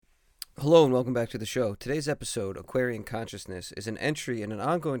Hello and welcome back to the show. Today's episode, Aquarian Consciousness, is an entry in an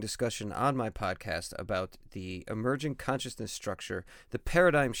ongoing discussion on my podcast about the emerging consciousness structure, the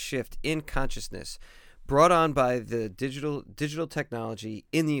paradigm shift in consciousness brought on by the digital technology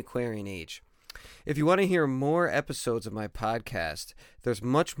in the Aquarian age. If you want to hear more episodes of my podcast, there's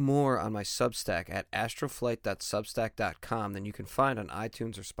much more on my Substack at astroflight.substack.com than you can find on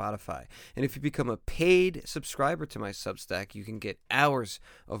iTunes or Spotify. And if you become a paid subscriber to my Substack, you can get hours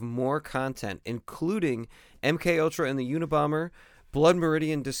of more content, including MK Ultra and the Unabomber, Blood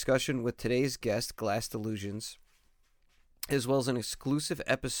Meridian discussion with today's guest, Glass Delusions, as well as an exclusive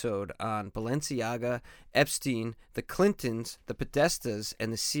episode on Balenciaga, Epstein, the Clintons, the Podestas,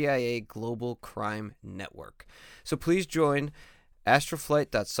 and the CIA Global Crime Network. So please join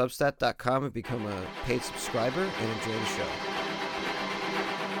astroflight.substat.com and become a paid subscriber and enjoy the show.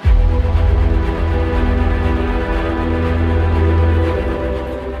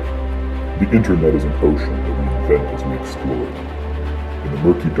 The internet is an ocean that we invent as we explore it. In the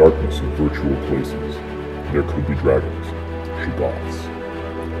murky darkness of virtual places, there could be dragons, shoggoths,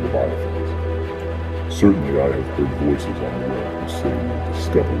 leviathans. Certainly I have heard voices on the web who say we will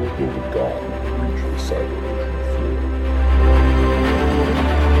discover or build a god when we reach the cyber ocean floor.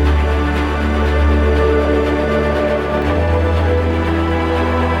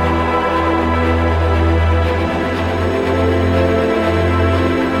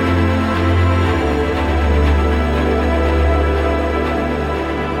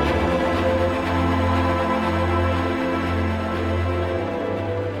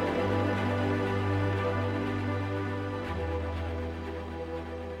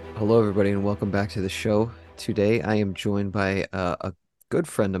 Hello, everybody, and welcome back to the show. Today, I am joined by a good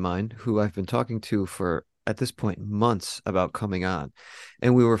friend of mine who I've been talking to for, at this point, months about coming on.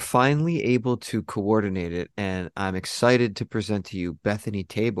 And we were finally able to coordinate it, and I'm excited to present to you Bethany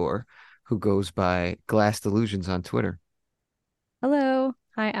Tabor, who goes by Glass Delusions on Twitter. Hello.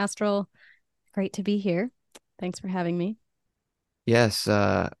 Hi, Astral. Great to be here. Thanks for having me. Yes,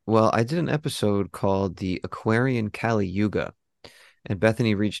 well, I did an episode called The Aquarian Kali Yuga. And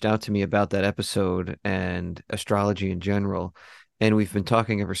Bethany reached out to me about that episode and astrology in general. And we've been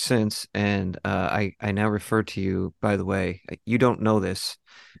talking ever since. And I now refer to you, by the way, you don't know this,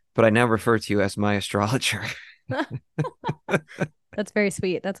 but I now refer to you as my astrologer. That's very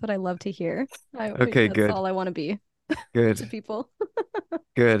sweet. That's what I love to hear. Okay, that's good. all I want to be to Good, people.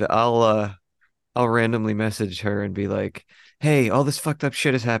 good. I'll randomly message her and be like, hey, all this fucked up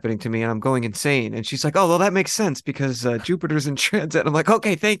shit is happening to me and I'm going insane. And she's like, oh, well, that makes sense because Jupiter's in transit. I'm like,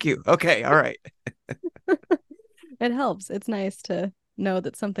 okay, thank you. Okay, all right. It helps. It's nice to know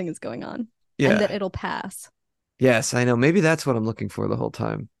that something is going on Yeah. and that it'll pass. Yes, I know. Maybe that's what I'm looking for the whole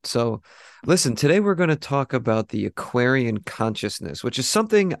time. So, listen, today we're going to talk about the Aquarian consciousness, which is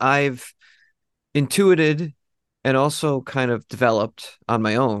something I've intuited and also kind of developed on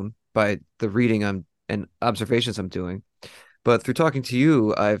my own by the reading and observations I'm doing. But through talking to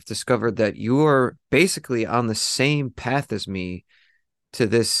you, I've discovered that you're basically on the same path as me to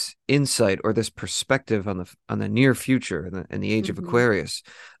this insight or this perspective on the near future and the age of Aquarius.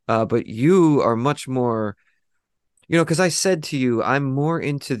 But you are much more, because I said to you, I'm more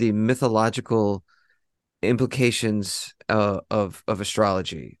into the mythological implications of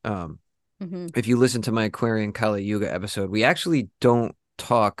astrology. If you listen to my Aquarian Kali Yuga episode, we actually don't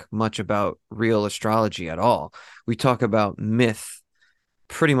talk much about real astrology at all. We talk about myth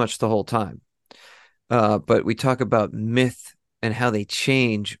pretty much the whole time. But we talk about myth and how they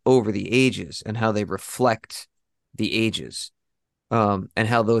change over the ages and how they reflect the ages, and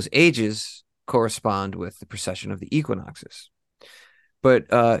how those ages correspond with the precession of the equinoxes. But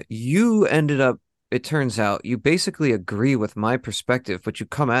you ended up, it turns out, you basically agree with my perspective, but you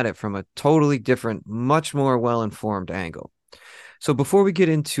come at it from a totally different, much more well-informed angle. So before we get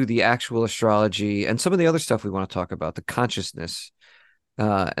into the actual astrology and some of the other stuff we want to talk about, the consciousness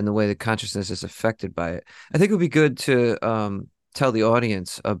and the way that consciousness is affected by it, I think it would be good to tell the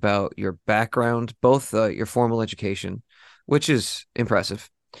audience about your background, both your formal education, which is impressive.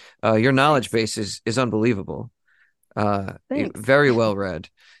 Your knowledge base is unbelievable. Very well read.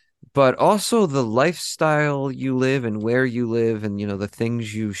 But also the lifestyle you live and where you live and, the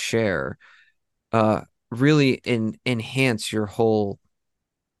things you share really enhance your whole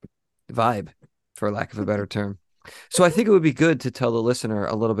vibe, for lack of a better term. So I think it would be good to tell the listener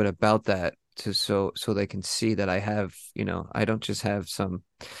a little bit about that so they can see that I have, I don't just have some,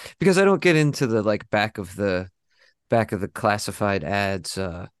 because I don't get into the back of the classified ads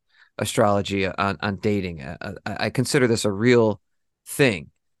astrology on dating. I consider this a real thing.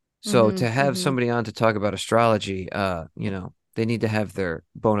 So to have somebody on to talk about astrology, They need to have their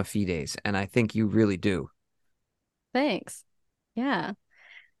bona fides, and I think you really do. Thanks. Yeah.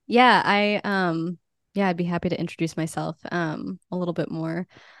 Yeah, yeah, I'd be happy to introduce myself a little bit more.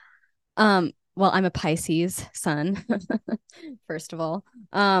 Well, I'm a Pisces sun, first of all.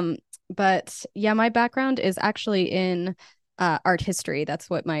 But yeah, my background is actually in art history. That's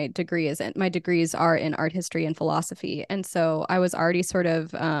what my degree is in. My degrees are in art history and philosophy. And so I was already sort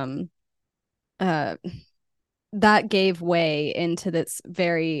of uh that gave way into this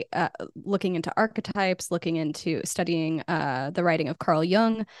very looking into archetypes, looking into studying the writing of Carl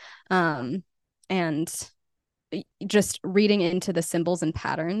Jung, and just reading into the symbols and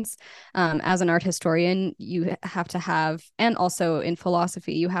patterns. As an art historian, you have to have, and also in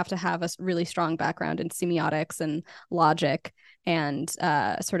philosophy, you have to have a really strong background in semiotics and logic, and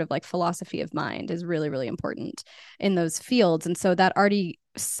sort of like philosophy of mind is really, really important in those fields. And so that already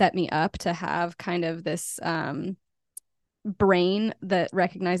set me up to have kind of this brain that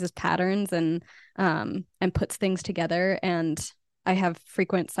recognizes patterns and puts things together. And I have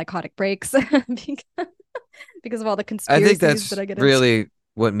frequent psychotic breaks because of all the I think conspiracies that that's I get into. really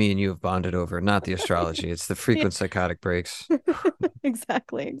what me and you have bonded over, not the astrology. It's the Yeah, frequent psychotic breaks.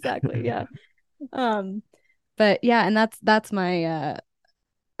 exactly, exactly. Yeah. Um, but yeah, and that's my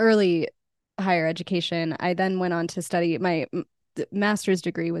early higher education. I then went on to study my master's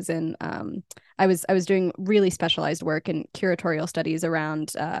degree was in I was doing really specialized work in curatorial studies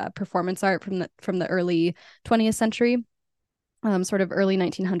around performance art from the early 20th century, sort of early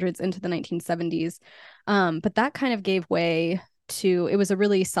 1900s into the 1970s. But that kind of gave way to, it was a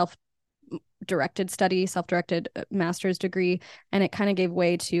really self-directed study, self-directed master's degree, and it kind of gave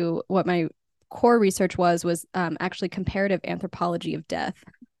way to what my core research was actually comparative anthropology of death,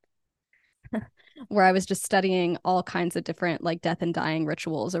 where I was just studying all kinds of different like death and dying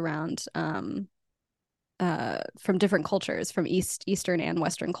rituals around from different cultures, from Eastern and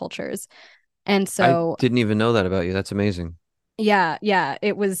Western cultures. And I so didn't even know that about you. That's amazing. yeah, yeah,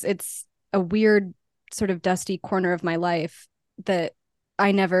 it's a weird sort of dusty corner of my life that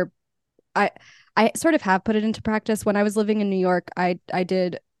I never I I sort of have put it into practice. When I was living in New York, I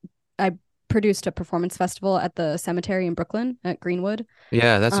produced a performance festival at the cemetery in Brooklyn at Greenwood.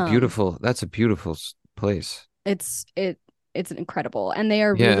 Yeah, that's a Um, beautiful. That's a beautiful place. it's it it's incredible, and they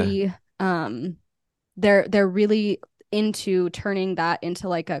are Yeah. really they're really into turning that into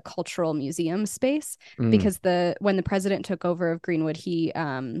like a cultural museum space, Mm. because the when the president took over of Greenwood, he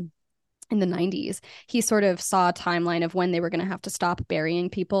in the 90s, he sort of saw a timeline of when they were going to have to stop burying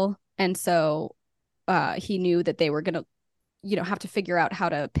people, and so he knew that they were going to have to figure out how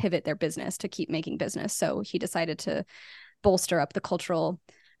to pivot their business to keep making business. So he decided to bolster up the cultural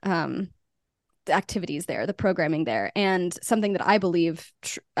um, the activities there, the programming there. And something that I believe,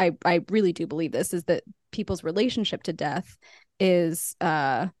 I really do believe this, is that people's relationship to death is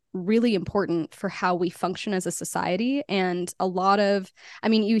really important for how we function as a society. And a lot of, I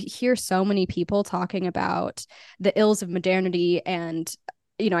mean, you hear so many people talking about the ills of modernity, and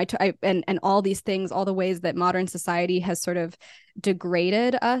and all these things, all the ways that modern society has sort of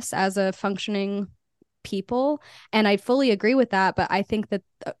degraded us as a functioning people. And I fully agree with that. But I think that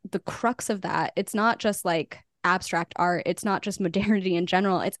the crux of that, it's not just like abstract art, it's not just modernity in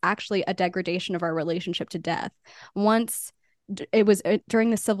general, it's actually a degradation of our relationship to death. Once it was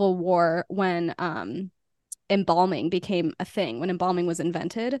during the Civil War when embalming became a thing, when embalming was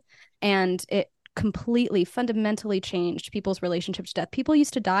invented, and it completely fundamentally changed people's relationship to death. People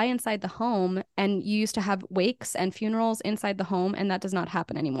used to die inside the home, and you used to have wakes and funerals inside the home, and that does not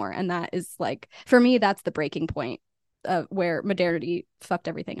happen anymore. And that is like, for me, that's the breaking point of where modernity fucked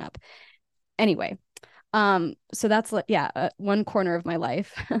everything up. Anyway, so that's like, yeah, one corner of my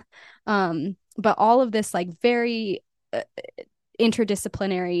life. But all of this like very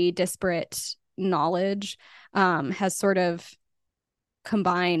interdisciplinary, disparate knowledge has sort of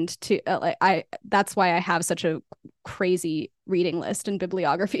combined to like I that's why I have such a crazy reading list and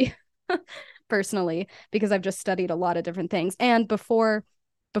bibliography personally, because I've just studied a lot of different things. And before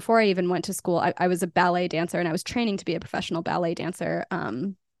I even went to school, I was a ballet dancer, and I was training to be a professional ballet dancer.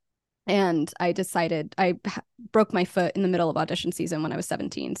 And I decided broke my foot in the middle of audition season when I was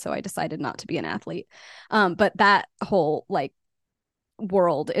 17, so I decided not to be an athlete. But that whole like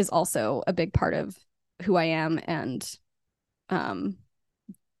world is also a big part of who I am, and um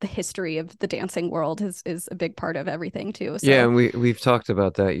the history of the dancing world is a big part of everything too. Yeah, So and we've talked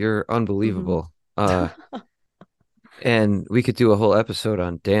about that. You're mhm. unbelievable. And we could do a whole episode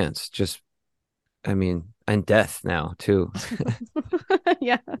on dance. Just, I mean, and death now too.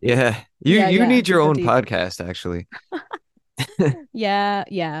 Yeah, Yeah. You yeah, you yeah, need your go own deep. podcast, actually. Yeah,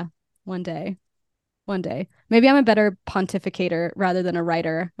 yeah, one day. One day. Maybe I'm a better pontificator rather than a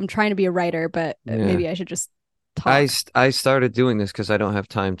writer. I'm trying to be a writer, but Yeah. maybe I should just talk. I started doing this because I don't have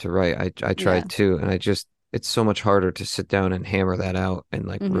time to write. I Yeah. tried to, and I just it's so much harder to sit down and hammer that out and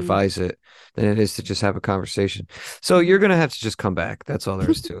like Mm-hmm. revise it than it is to just have a conversation. So you're Mm-hmm. gonna have to just come back. That's all there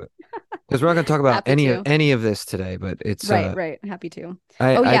is to it. Because we're not gonna talk about Happy to. any of this today, but it's Right, right. Happy to.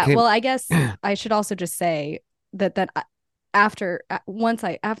 Oh I yeah. can Well, I guess I should also just say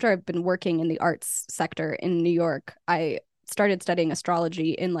after I've been working in the arts sector in New York, I started studying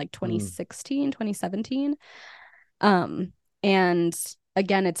astrology in like mm, 2016, 2017. Um, and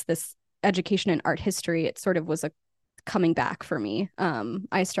again, it's this education in art history. It sort of was a coming back for me.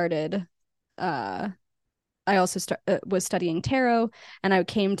 Uh I also was studying tarot, and I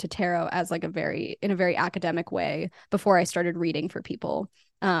came to tarot as like in a very academic way before I started reading for people.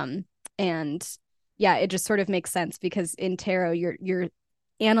 And yeah, it just sort of makes sense because in tarot you're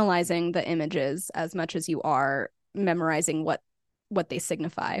analyzing the images as much as you are memorizing what they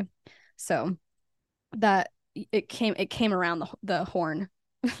signify. So that it came around the horn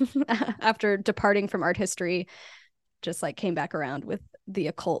after departing from art history, just like came back around with the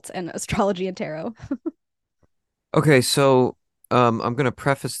occult and astrology and tarot. okay, so I'm gonna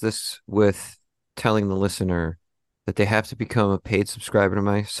preface this with telling the listener that they have to become a paid subscriber to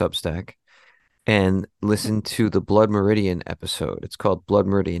my Substack and listen to the Blood Meridian episode. It's called Blood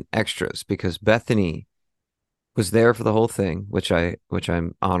Meridian Extras because Bethany was there for the whole thing, which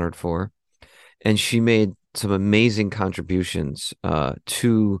I'm honored for, and she made some amazing contributions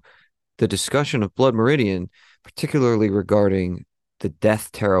to the discussion of Blood Meridian, particularly regarding the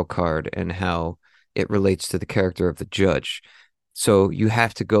Death Tarot card and how it relates to the character of the judge. So you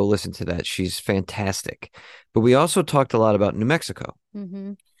have to go listen to that. She's fantastic. But we also talked a lot about New Mexico,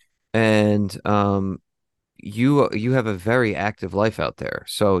 Mm-hmm. and you have a very active life out there.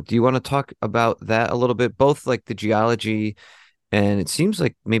 So do you want to talk about that a little bit? Both like the geology, and it seems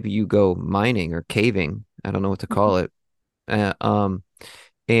like maybe you go mining or caving. I don't know what to call it. Uh, um,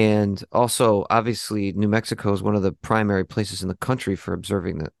 and also, obviously, New Mexico is one of the primary places in the country for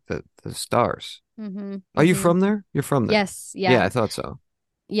observing the stars. Mm-hmm. Are you Mm-hmm. from there? You're from there. Yes, Yeah, yeah. I thought so.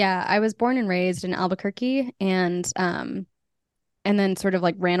 Yeah, I was born and raised in Albuquerque, and then sort of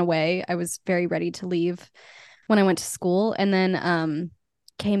like ran away. I was very ready to leave when I went to school, and then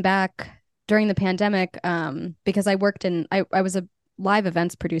came back during the pandemic, because I was a live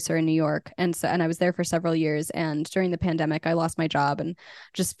events producer in New York, and I was there for several years, and during the pandemic I lost my job and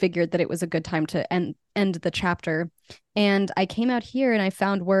just figured that it was a good time to end the chapter. And I came out here and I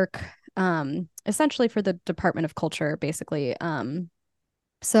found work essentially for the Department of Culture, basically.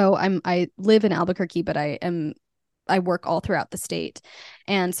 So I live in Albuquerque, but I work all throughout the state.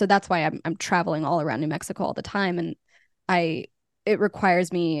 And so that's why I'm traveling all around New Mexico all the time. And I it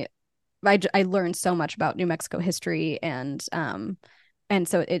requires me I learned so much about New Mexico history, and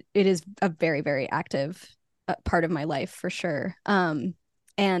so it is a very, very active part of my life for sure.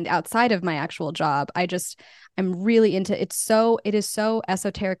 And outside of my actual job, I'm really into it is so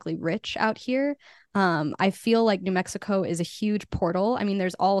esoterically rich out here. I feel like New Mexico is a huge portal. I mean,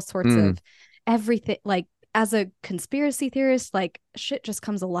 there's all sorts Mm, of everything. Like, as a conspiracy theorist, like, shit just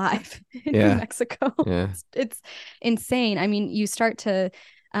comes alive in New yeah, Mexico. yeah. It's insane. I mean, you start to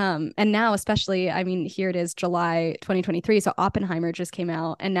and now, especially, I mean, here it is July 2023. So Oppenheimer just came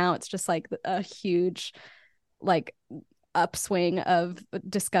out, and now it's just like a huge like upswing of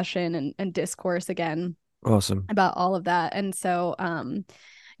discussion and discourse again Awesome. about all of that. And so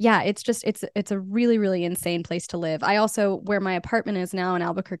yeah, it's a really, really insane place to live. I also, where my apartment is now in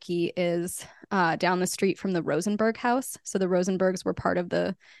Albuquerque, is down the street from the Rosenberg house. So the Rosenbergs were part of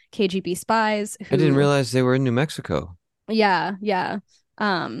the KGB spies I didn't who, realize they were in New Mexico. yeah, yeah.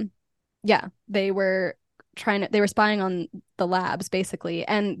 Um, yeah, they were spying on the labs basically.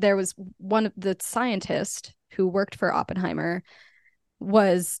 And there was one of the scientists who worked for Oppenheimer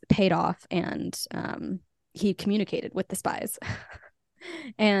was paid off, and he communicated with the spies.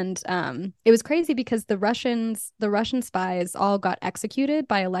 And it was crazy because the Russian spies all got executed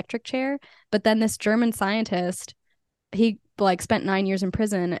by electric chair, but then this German scientist, he like spent 9 years in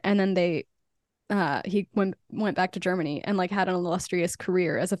prison, and then he went back to Germany and like had an illustrious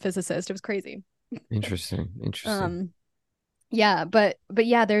career as a physicist. It was crazy. Interesting. Interesting. Um, yeah, but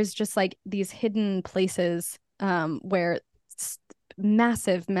yeah, there's just like these hidden places where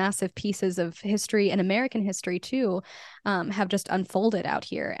massive, massive pieces of history and American history too have just unfolded out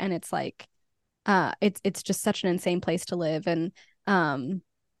here, and it's like it's just such an insane place to live. And um,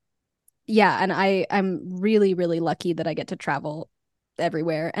 yeah, and I'm really, really lucky that I get to travel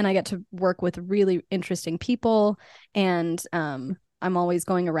everywhere and I get to work with really interesting people, and I'm always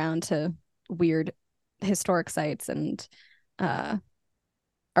going around to weird historic sites and uh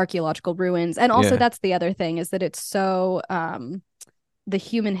archaeological ruins. And also Yeah. that's the other thing, is that it's so the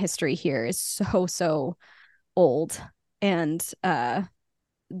human history here is so old. And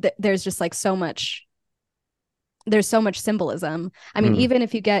there's just like so much symbolism. I mean, Mm, even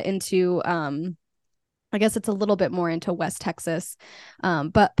if you get into I guess it's a little bit more into West Texas,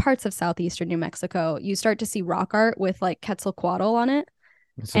 but parts of southeastern New Mexico, you start to see rock art with like Quetzalcoatl on it,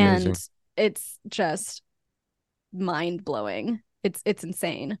 it's and amazing. it's just mind blowing. It's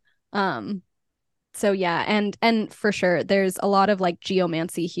insane. Um, so yeah, and for sure, there's a lot of like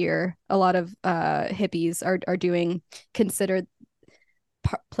geomancy here. A lot of hippies are doing considered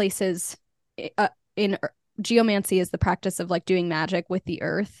places in geomancy is the practice of like doing magic with the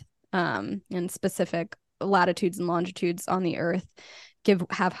earth, in specific latitudes and longitudes on the earth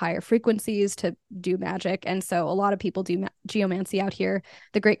have higher frequencies to do magic. And so a lot of people do geomancy out here.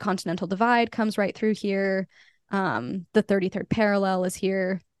 The Great Continental Divide comes right through here. The 33rd parallel is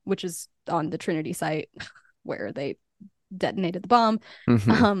here, which is on the Trinity site where they detonated the bomb.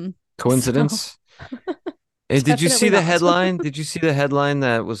 Hmm. Um, so Coincidence? And did you see definitely the not. headline? Did you see the headline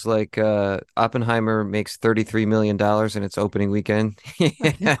that was like Oppenheimer makes $33 million in its opening weekend?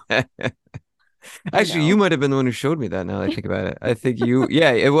 I know. I Actually, you know. might have been the one who showed me that now that I think about it. I think you,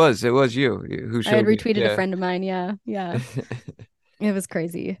 yeah, it was you who I had showed me. retweeted a Yeah. friend of mine. Yeah. Yeah. It was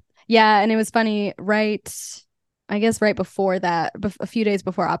crazy. Yeah. And it was funny. I guess right before that, a few days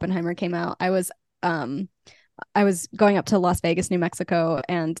before Oppenheimer came out, um, I was going up to Las Vegas, New Mexico,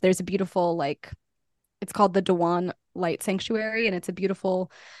 and there's a beautiful, like, it's called the Dewan Light Sanctuary. And it's a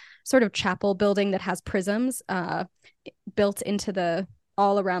beautiful sort of chapel building that has prisms built into the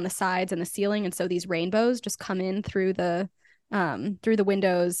all around the sides and the ceiling, and so these rainbows just come in through the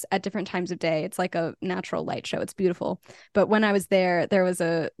windows at different times of day. It's like a natural light show. It's beautiful. But when I was there, there was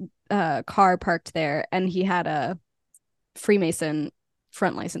a car parked there, and he had a Freemason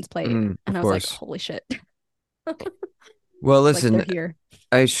front license plate, Of and I was like, course. "Holy shit!" Well, Like they're listen, here.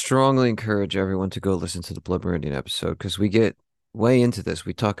 I strongly encourage everyone to go listen to the Blood Meridian episode because we get way into this.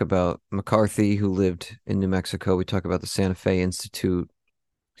 We talk about McCarthy, who lived in New Mexico. We talk about the Santa Fe Institute.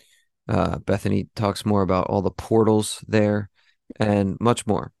 Bethany talks more about all the portals there and much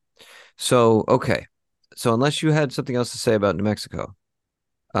more. So, okay. So, unless you had something else to say about New Mexico,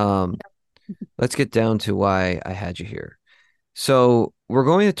 um, let's get down to why I had you here. So, we're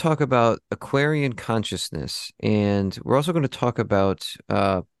going to talk about Aquarian consciousness, and we're also going to talk about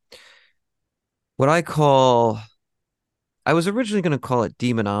what I was originally going to call it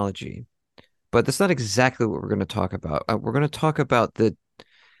demonology, but that's not exactly what we're going to talk about. We're going to talk about the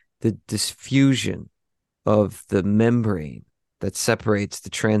diffusion of the membrane that separates the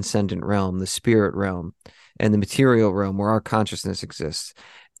transcendent realm, the spirit realm, and the material realm where our consciousness exists,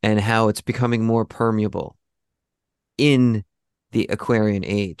 and how it's becoming more permeable in the Aquarian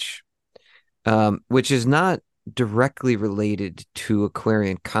age, which is not directly related to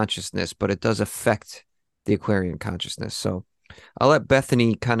Aquarian consciousness, but it does affect the Aquarian consciousness. So I'll let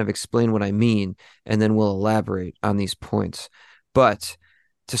Bethany kind of explain what I mean, and then we'll elaborate on these points. But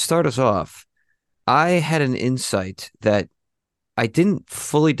to start us off, I had an insight that I didn't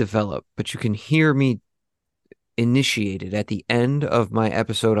fully develop, but you can hear me initiate it at the end of my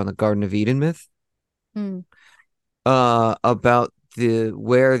episode on the Garden of Eden myth, Mm, about the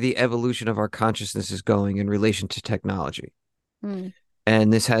where the evolution of our consciousness is going in relation to technology. mm,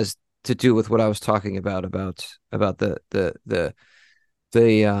 And this has to do with what I was talking about the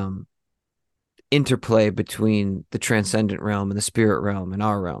interplay between the transcendent realm and the spirit realm and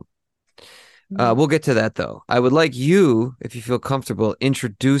our realm. mm, We'll get to that though. I would like you, if you feel comfortable,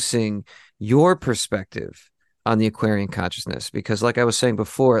 introducing your perspective on the Aquarian consciousness, because, like I was saying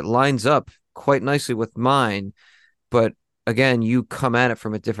before, it lines up quite nicely with mine. But again, you come at it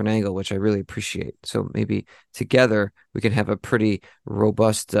from a different angle, which I really appreciate. So maybe together we can have a pretty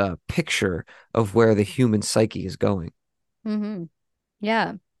robust picture of where the human psyche is going. mm-hmm.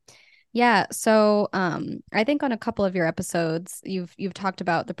 Yeah. Yeah, so I think on a couple of your episodes, you've talked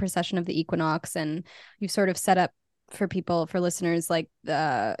about the precession of the equinox, and you've sort of set up for people, for listeners, like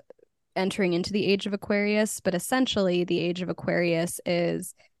entering into the age of Aquarius. But essentially, the age of Aquarius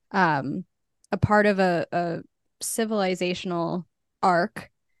is um, a part of a civilizational arc,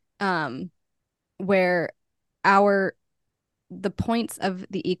 um, where our the points of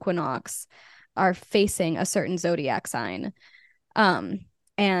the equinox are facing a certain zodiac sign.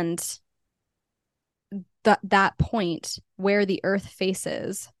 And that point where the earth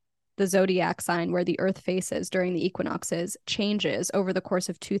faces, the zodiac sign where the earth faces during the equinoxes, changes over the course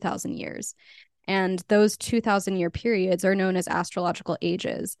of 2,000 years. And those 2,000 year periods are known as astrological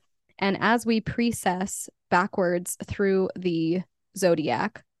ages. And as we precess backwards through the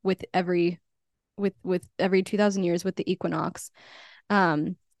zodiac with every 2000 years with the equinox,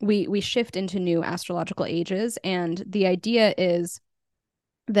 we shift into new astrological ages. And the idea is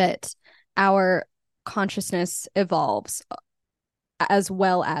that our consciousness evolves as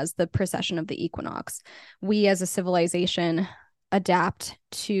well as the precession of the equinox. We as a civilization adapt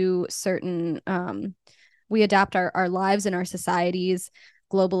to certain we adapt our lives and our societies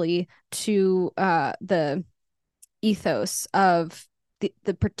globally to the ethos of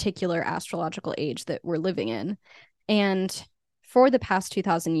the particular astrological age that we're living in. And for the past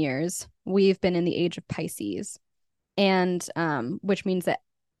 2000 years, we've been in the age of Pisces. And which means that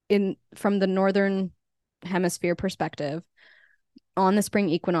in from the northern hemisphere perspective, on the spring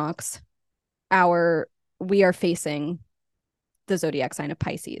equinox, our we are facing the zodiac sign of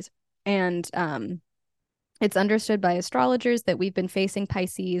Pisces. And it's understood by astrologers that we've been facing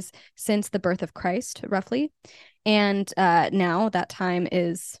Pisces since the birth of Christ, roughly. And now that time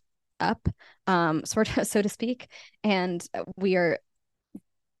is up, sort of, so to speak. And we are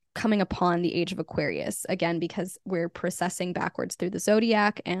coming upon the age of Aquarius again, because we're processing backwards through the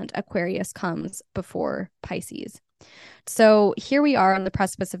zodiac, and Aquarius comes before Pisces. So here we are on the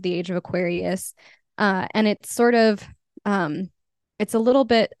precipice of the age of Aquarius. And it's sort of, it's a little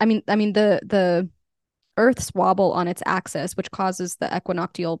bit, the Earth's wobble on its axis, which causes the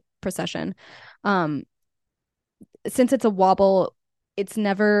equinoctial precession. Since it's a wobble, it's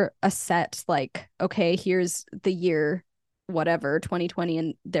never a set, like, okay, here's the year whatever 2020,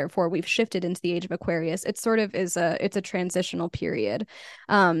 and therefore we've shifted into the age of Aquarius. It sort of is it's a transitional period.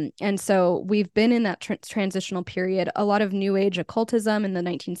 And so we've been in that transitional period. A lot of new age occultism in the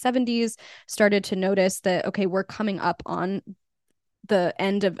 1970s started to notice that, okay, we're coming up on the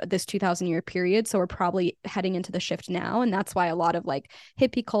end of this 2000 year period, so we're probably heading into the shift now. And that's why a lot of like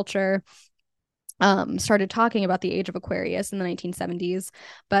hippie culture started talking about the age of Aquarius in the 1970s.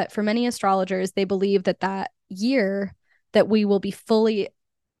 But for many astrologers, they believe that that year that we will be fully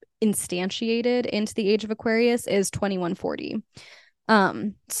instantiated into the age of Aquarius is 2140.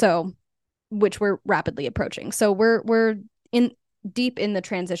 So which we're rapidly approaching. So we're in deep in the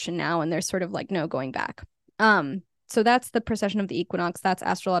transition now, and there's sort of like no going back. So that's the precession of the equinox, that's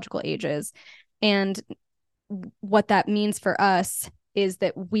astrological ages. And what that means for us is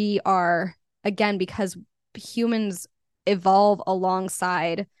that we are, again, because humans evolve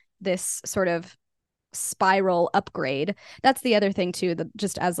alongside this sort of spiral upgrade. That's the other thing too,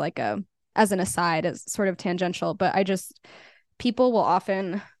 just as like as an aside, as sort of tangential, but people will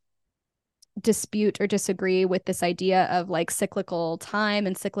often dispute or disagree with this idea of like cyclical time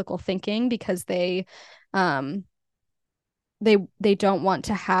and cyclical thinking, because they don't want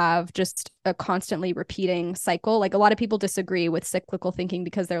to have just a constantly repeating cycle. Like a lot of people disagree with cyclical thinking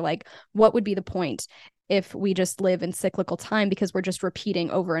because they're like, what would be the point if we just live in cyclical time, because we're just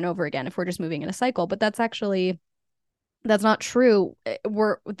repeating over and over again if we're just moving in a cycle. But that's not true.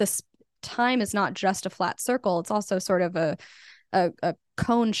 This time is not just a flat circle. It's also sort of a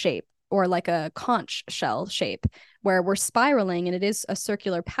cone shape, or like a conch shell shape, where we're spiraling, and it is a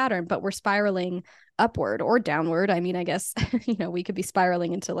circular pattern, but we're spiraling upward or downward. I mean, I guess, we could be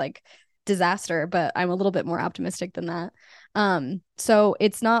spiraling into like disaster, but I'm a little bit more optimistic than that. So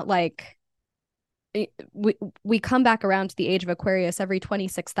it's not like we come back around to the age of Aquarius every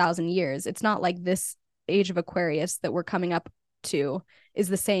 26,000 years. It's not like this age of Aquarius that we're coming up to is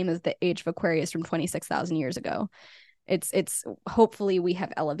the same as the age of Aquarius from 26,000 years ago. It's hopefully we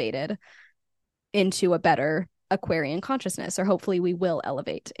have elevated into a better Aquarian consciousness, or hopefully we will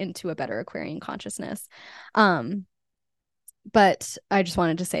elevate into a better Aquarian consciousness. But I just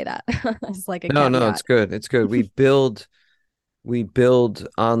wanted to say that as like a No, caveat. it's good. It's good. We build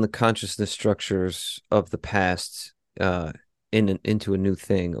on the consciousness structures of the past into a new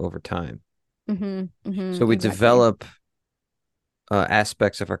thing over time. So we Exactly. develop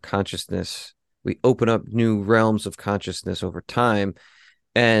aspects of our consciousness. We open up new realms of consciousness over time,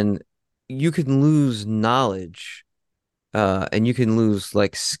 and you can lose knowledge, and you can lose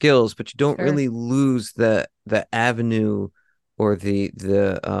like skills, but you don't Sure. really lose the avenue or the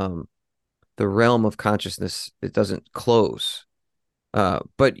realm of consciousness. It doesn't close.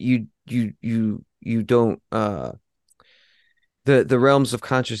 But you don't the realms of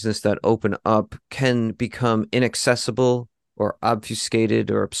consciousness that open up can become inaccessible or obfuscated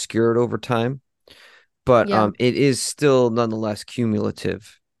or obscured over time, but Yeah, it is still nonetheless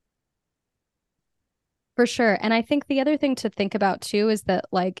cumulative. for sure. And I think the other thing to think about too is that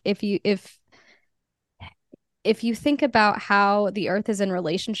like if you think about how the earth is in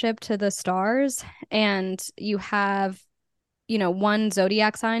relationship to the stars, and you have one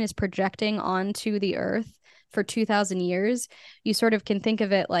zodiac sign is projecting onto the earth for 2000 years, you sort of can think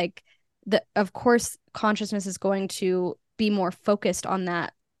of it like of course consciousness is going to be more focused on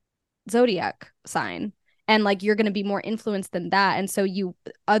that zodiac sign, and like you're going to be more influenced than that, and so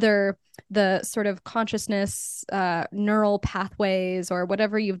the sort of consciousness neural pathways or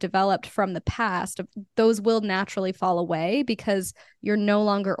whatever you've developed from the past, those will naturally fall away because you're no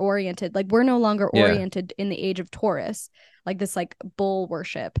longer oriented, like we're no longer Yeah. oriented in the age of Taurus, like this like bull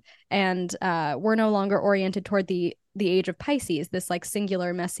worship, and we're no longer oriented toward the age of Pisces, this like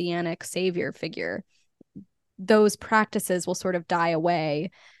singular messianic savior figure. Those practices will sort of die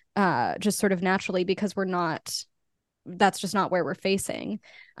away just sort of naturally because that's just not where we're facing.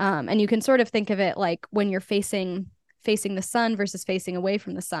 And you can sort of think of it like when you're facing the sun versus facing away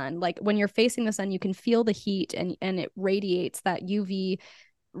from the sun. Like when you're facing the sun, you can feel the heat and it radiates, that UV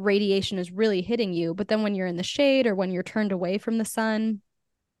radiation is really hitting you. But then when you're in the shade or when you're turned away from the sun,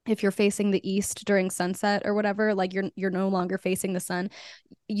 if you're facing the east during sunset or whatever, like you're no longer facing the sun,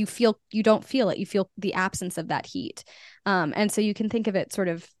 you don't feel it. You feel the absence of that heat. And so you can think of it sort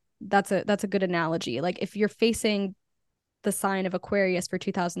of, that's a good analogy. Like if you're facing the sign of Aquarius for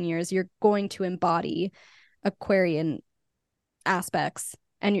 2000 years, you're going to embody Aquarian aspects,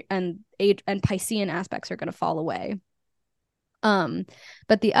 and Piscean aspects are going to fall away.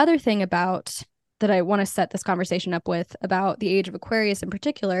 But the other thing about that I want to set this conversation up with about the age of Aquarius in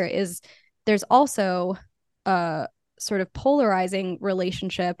particular is there's also a sort of polarizing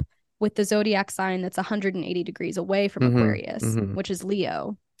relationship with the zodiac sign that's 180 degrees away from Mm-hmm. Aquarius, Mm-hmm. which is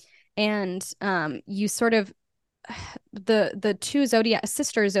Leo. And you sort of the two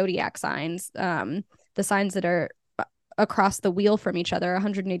sister zodiac signs, the signs that are across the wheel from each other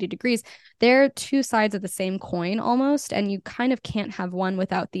 180 degrees, they're two sides of the same coin almost, and you kind of can't have one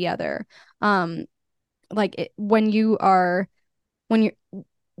without the other. When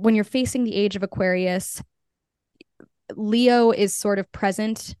you're facing the age of Aquarius, Leo is sort of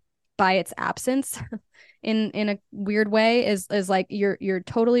present by its absence in a weird way, is like you're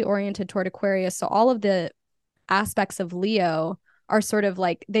totally oriented toward Aquarius, so all of the aspects of Leo are sort of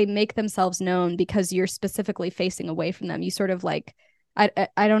like they make themselves known because you're specifically facing away from them. You sort of like, I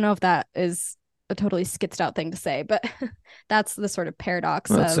don't know if that is a totally skitzed out thing to say, but that's the sort of paradox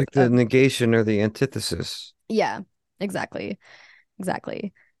Well, it's like the of negation or the antithesis. yeah, exactly,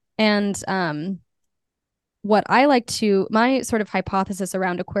 exactly. And what I like to my sort of hypothesis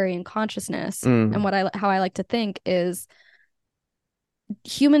around Aquarian consciousness and Mm. how I like to think is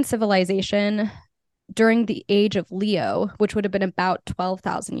human civilization during the age of Leo, which would have been about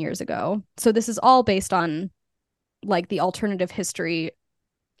 12,000 years ago. So this is all based on like the alternative history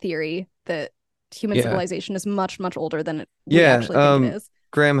theory that human Yeah. civilization is much, much older than we Yeah. actually think it is.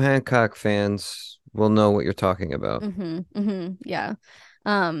 Graham Hancock fans will know what you're talking about. Yeah.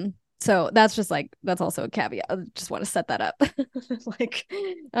 So that's just like, that's also a caveat. I just want to set that up. Like,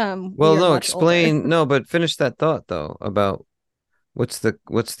 we Well, are no, much older. explain. No, but finish that thought though about what's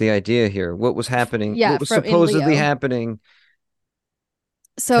the idea here? What was happening? Yeah, What was from in supposedly Leo. happening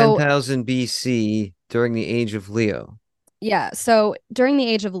So 10,000 BC during the age of Leo? yeah, so during the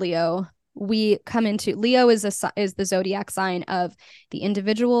age of Leo, we come into Leo is the zodiac sign of the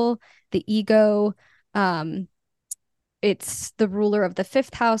individual, the ego. Um, it's the ruler of the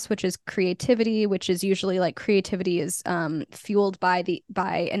fifth house, which is creativity, which is usually like creativity is fueled by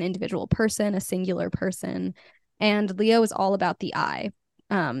an individual person, a singular person, and Leo is all about the I.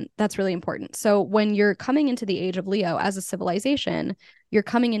 That's really important. So when you're coming into the age of Leo as a civilization, you're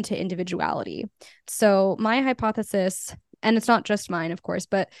coming into individuality. So my hypothesis, and it's not just mine, of course,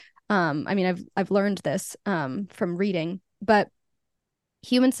 but I mean, I've learned this from reading, but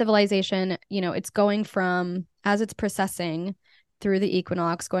human civilization, it's going from, as it's processing through the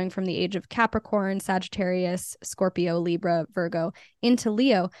equinox, going from the age of Capricorn, Sagittarius, Scorpio, Libra, Virgo into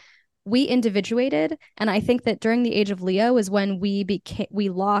Leo, we individuated. And I think that during the age of Leo is when we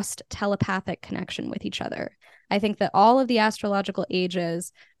lost telepathic connection with each other. I think that all of the astrological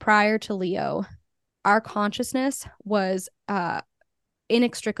ages prior to Leo, our consciousness was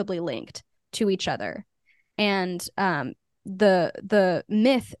inextricably linked to each other. And the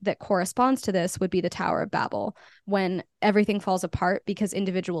myth that corresponds to this would be the Tower of Babel, when everything falls apart because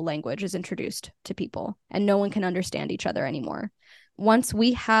individual language is introduced to people and no one can understand each other anymore. Once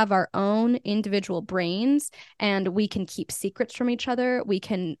we have our own individual brains and we can keep secrets from each other, we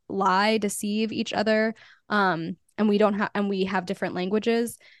can lie, deceive each other, and we have different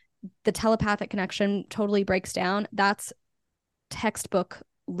languages, the telepathic connection totally breaks down. That's textbook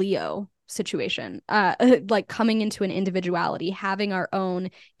Leo situation, like coming into an individuality, having our own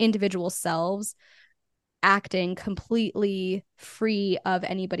individual selves, acting completely free of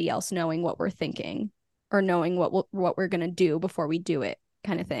anybody else knowing what we're thinking or knowing what we're going to do before we do it,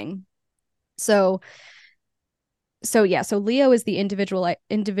 kind of thing. So yeah, so Leo is the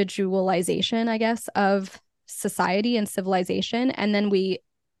individualization, I guess, of society and civilization, and then we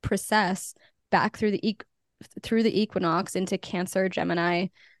process back through the equinox into Cancer, Gemini,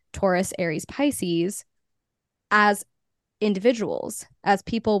 Taurus, Aries, Pisces as individuals, as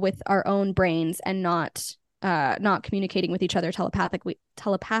people with our own brains, and not communicating with each other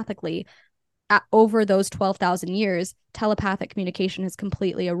telepathically. Over those 12,000 years, telepathic communication has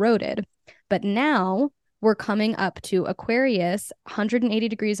completely eroded. But now we're coming up to Aquarius, 180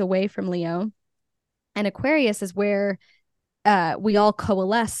 degrees away from Leo. And Aquarius is where we all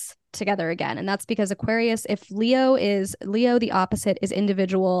coalesce together again. And that's because Aquarius, if Leo is Leo, the opposite is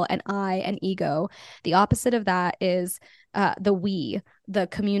individual and I and ego. The opposite of that is the we, the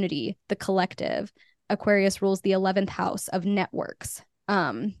community, the collective. Aquarius rules the 11th house of networks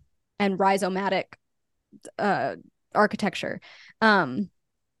and rhizomatic uh, architecture.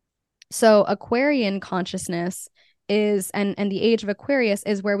 So Aquarian consciousness is, and the age of Aquarius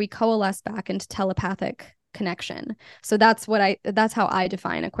is where we coalesce back into telepathic connection. So that's how I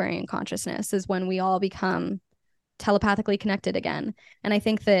define Aquarian consciousness, is when we all become telepathically connected again. And I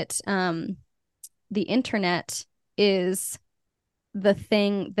think that the internet is the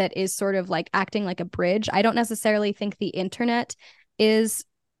thing that is sort of like acting like a bridge. I don't necessarily think the internet is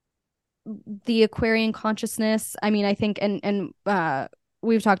the Aquarian consciousness. I mean, I think and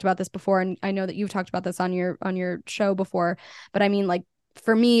we've talked about this before, and I know that you've talked about this on your show before, but I mean, like,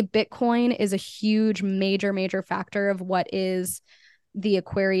 for me, Bitcoin is a huge, major factor of what is the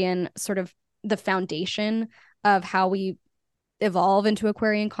Aquarian, sort of the foundation of how we evolve into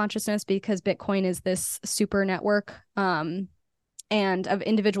Aquarian consciousness, because Bitcoin is this super network and of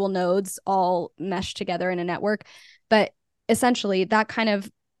individual nodes all meshed together in a network. But essentially, that kind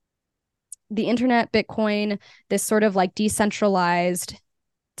of the internet, Bitcoin, this sort of like decentralized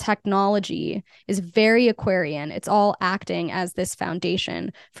technology is very Aquarian. It's all acting as this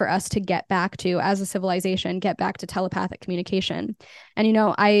foundation for us to get back to, as a civilization, get back to telepathic communication. And, you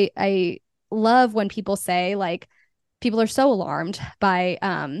know, I love when people say, like, people are so alarmed by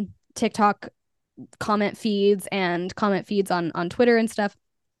TikTok comment feeds and comment feeds on Twitter and stuff.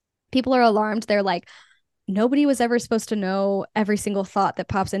 People are alarmed. They're like, nobody was ever supposed to know every single thought that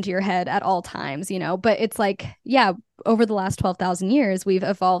pops into your head at all times, you know? But it's like, yeah, over the last 12,000 years, we've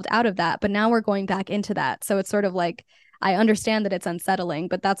evolved out of that, but now we're going back into that. So it's sort of like, I understand that it's unsettling,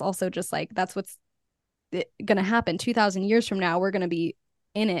 but that's also just like, that's what's going to happen. 2,000 years from now, we're going to be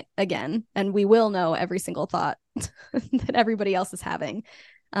in it again, and we will know every single thought that everybody else is having.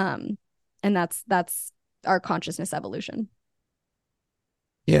 And that's our consciousness evolution.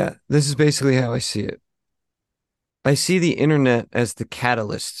 Yeah, this is basically how I see it. I see the internet as the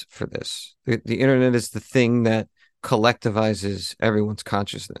catalyst for this. The internet is the thing that collectivizes everyone's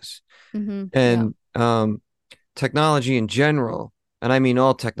consciousness. Mm-hmm. Yeah. And technology in general, and I mean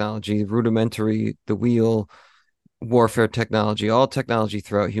all technology, rudimentary, the wheel, warfare technology, all technology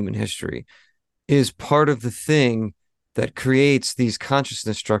throughout human history is part of the thing that creates these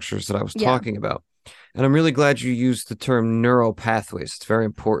consciousness structures that I was Yeah. talking about. And I'm really glad you used the term neural pathways. It's very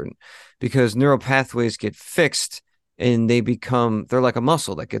important because neural pathways get fixed and they're like a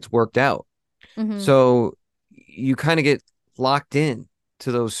muscle that gets worked out. Mm-hmm. So you kind of get locked in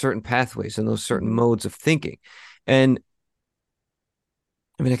to those certain pathways and those certain Mm-hmm. modes of thinking. And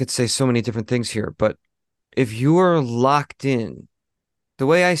I mean, I could say so many different things here, but if you're locked in, the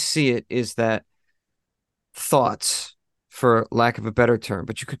way I see it is that thoughts, for lack of a better term,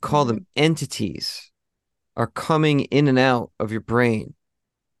 but you could call Mm-hmm. them entities, are coming in and out of your brain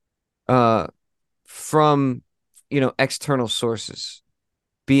uh, from, external sources,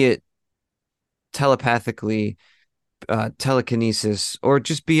 be it telepathically, telekinesis, or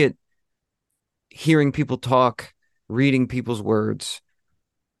just be it hearing people talk, reading people's words,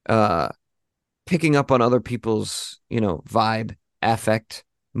 uh, picking up on other people's, vibe, affect,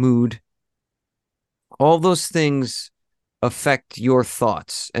 mood. All those things affect your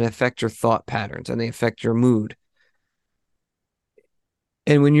thoughts and affect your thought patterns, and they affect your mood.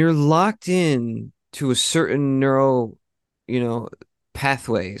 And when you're locked in to a certain neuro, you know,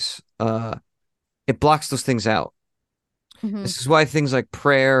 pathways, it blocks those things out. Mm-hmm. This is why things like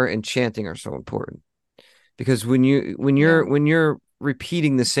prayer and chanting are so important. Because Yeah. when you're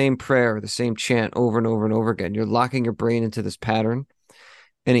repeating the same prayer, the same chant over and over and over again, you're locking your brain into this pattern,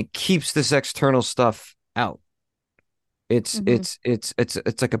 and it keeps this external stuff out. Mm-hmm.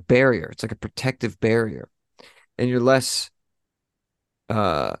 It's like a barrier. It's like a protective barrier, and you're less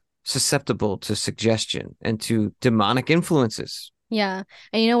susceptible to suggestion and to demonic influences. Yeah.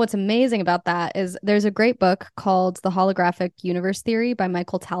 And you know what's amazing about that is there's a great book called The Holographic Universe Theory by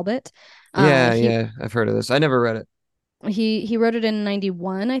Michael Talbot. Yeah, He yeah, I've heard of this. I never read it. he wrote it in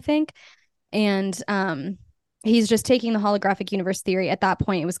 91, I think. And he's just taking the holographic universe theory. At that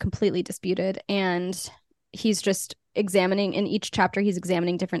point, it was completely disputed. And he's just examining in each chapter, he's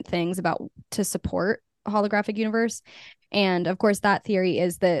examining different things about to support a holographic universe. And of course, that theory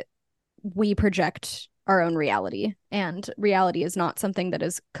is that we project our own reality, and reality is not something that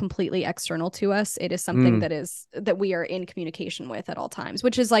is completely external to us. It is something Mm, that we are in communication with at all times,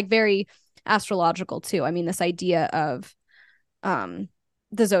 which is like very astrological too. I mean, this idea of um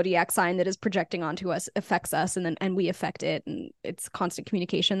the zodiac sign that is projecting onto us affects us, and we affect it, and it's constant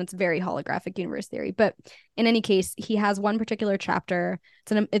communication. That's very holographic universe theory. But in any case, he has one particular chapter.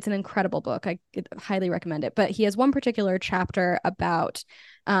 It's an incredible book. I highly recommend it. But he has one particular chapter about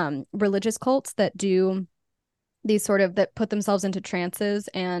religious cults that do these sort of that put themselves into trances,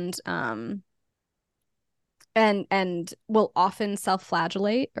 and will often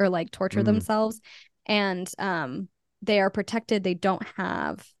self-flagellate or like torture mm, themselves. And they are protected. The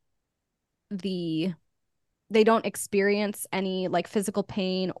they don't experience any like physical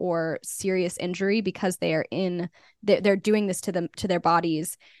pain or serious injury because they're doing this to their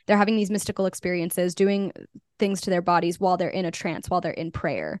bodies. They're having these mystical experiences, doing things to their bodies while they're in a trance, while they're in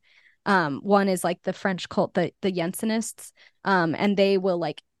prayer. One is like the French cult, the Jansenists, and they will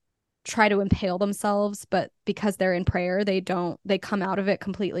like try to impale themselves, but because they're in prayer, they come out of it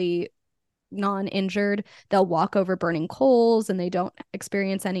completely non-injured. They'll walk over burning coals and they don't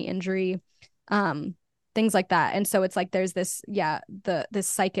experience any injury. Um, Things like that. And so it's like there's this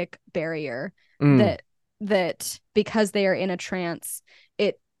psychic barrier mm. that because they are in a trance,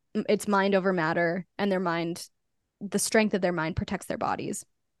 it's mind over matter, and the strength of their mind protects their bodies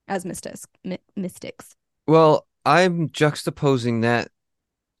as mystics. Well, I'm juxtaposing that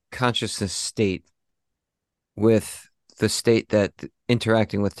consciousness state with the state that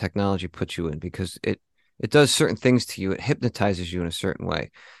interacting with technology puts you in, because it does certain things to you. It hypnotizes you in a certain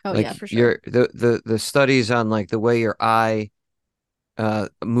way. Oh yeah, Like for sure. the studies on like the way your eye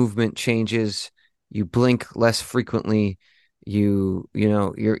movement changes, you blink less frequently, you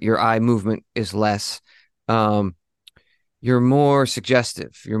know your eye movement is less. Um, you're more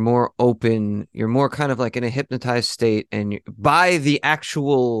suggestive, you're more open, you're more kind of like in a hypnotized state. And by the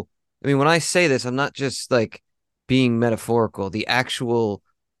actual, I mean, when I say this, I'm not just like being metaphorical. The actual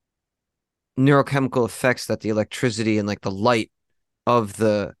neurochemical effects that the electricity and like the light of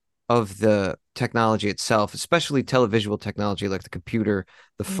the technology itself, especially televisual technology like the computer,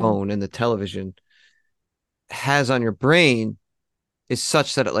 the Mm-hmm. phone, and the television, has on your brain, is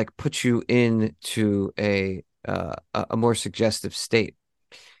such that it like puts you into a more suggestive state.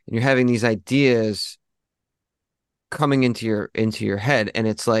 And you're having these ideas coming into your head, and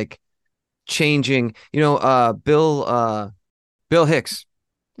it's like changing. Bill Hicks.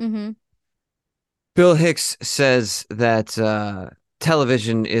 Mm-hmm. Bill Hicks says that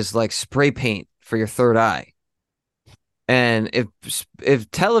television is like spray paint for your third eye. And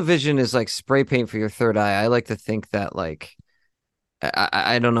if television is like spray paint for your third eye, I like to think that like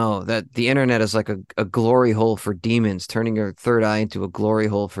I don't know, that the internet is like a glory hole for demons, turning your third eye into a glory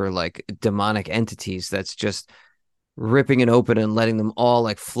hole for like demonic entities that's just ripping it open and letting them all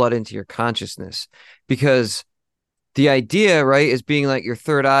like flood into your consciousness. Because the idea, right, is being like your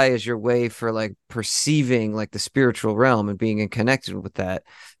third eye is your way for like perceiving like the spiritual realm and being connected with that.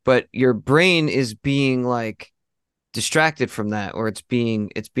 But your brain is being like distracted from that, or it's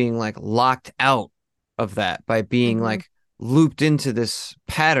being like locked out of that by being Mm-hmm. like looped into this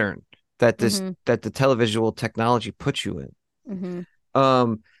pattern that this Mm-hmm. that the televisual technology puts you in. Mm-hmm.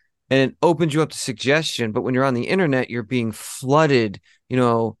 um and it opens you up to suggestion. But when you're on the internet, you're being flooded,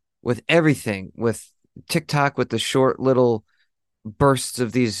 with everything, with TikTok, with the short little bursts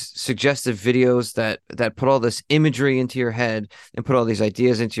of these suggestive videos that put all this imagery into your head and put all these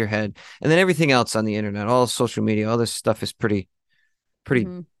ideas into your head. And then everything else on the internet, all social media, all this stuff is pretty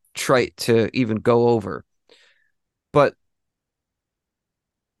Mm-hmm. trite to even go over. But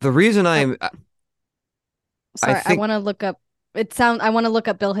the reason Oh, I sorry. I think, want to look up. I want to look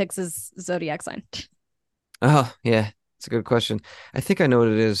up Bill Hicks's zodiac sign. oh yeah, it's a good question. I think I know what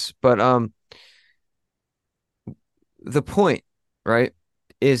it is. But the point, right,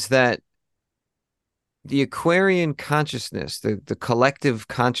 is that the Aquarian consciousness, the collective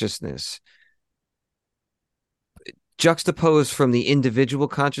consciousness, juxtaposed from the individual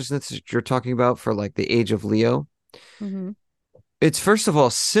consciousness that you're talking about for like the age of Leo, Mm-hmm. it's first of all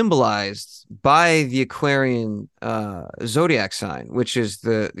symbolized by the Aquarian zodiac sign, which is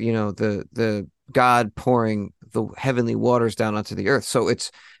the God pouring the heavenly waters down onto the earth. So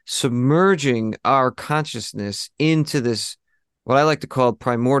it's submerging our consciousness into this, what I like to call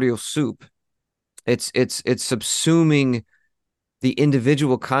primordial soup. It's subsuming the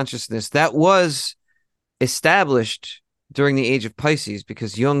individual consciousness that was established during the age of Pisces,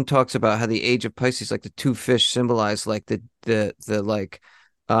 because Jung talks about how the age of Pisces, like the two fish, symbolize like the like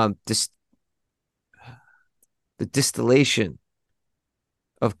dis the distillation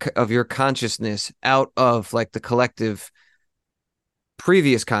of your consciousness out of like the collective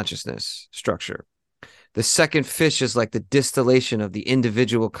previous consciousness structure. The second fish is like the distillation of the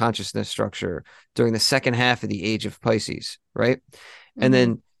individual consciousness structure during the second half of the age of Pisces, right? And Mm-hmm.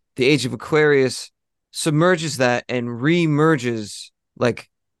 then the age of Aquarius submerges that and re-merges like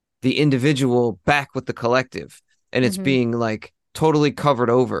the individual back with the collective. And it's Mm-hmm. being like totally covered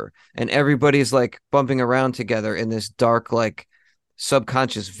over. And everybody's like bumping around together in this dark, like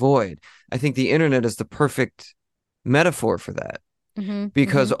subconscious void. I think the internet is the perfect metaphor for that, Mm-hmm.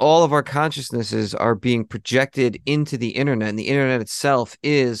 because Mm-hmm. all of our consciousnesses are being projected into the internet, and the internet itself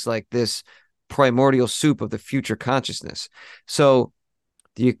is like this primordial soup of the future consciousness. So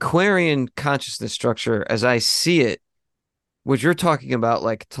the Aquarian consciousness structure, as I see it, what you're talking about,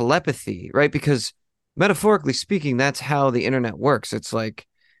 like telepathy, right? Because metaphorically speaking, that's how the internet works. It's like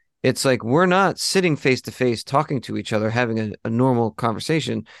we're not sitting face to face talking to each other, having a normal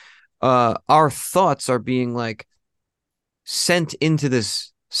conversation. Our thoughts are being like sent into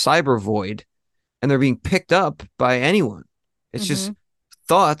this cyber void, and they're being picked up by anyone. It's just Mm-hmm.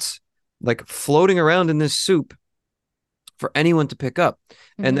 thoughts like floating around in this soup for anyone to pick up.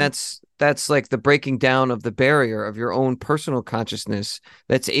 And Mm-hmm. that's like the breaking down of the barrier of your own personal consciousness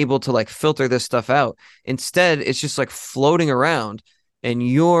that's able to like filter this stuff out. Instead, it's just like floating around, and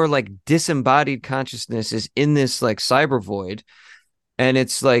your like disembodied consciousness is in this like cyber void, and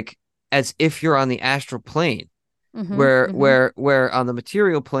it's like as if you're on the astral plane, Mm-hmm. where Mm-hmm. where on the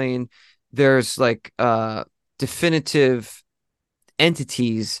material plane there's like definitive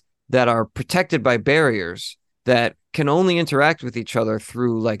entities that are protected by barriers that can only interact with each other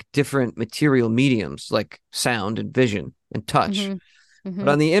through like different material mediums like sound and vision and touch. Mm-hmm. But Mm-hmm.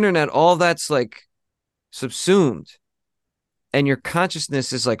 on the internet, all that's like subsumed, and your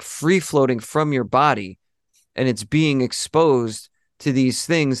consciousness is like free floating from your body, and it's being exposed to these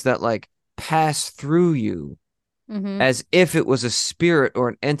things that like pass through you Mm-hmm. as if it was a spirit or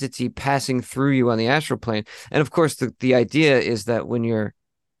an entity passing through you on the astral plane. And of course, the idea is that when you're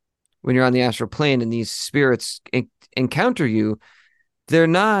on the astral plane and these spirits encounter you, they're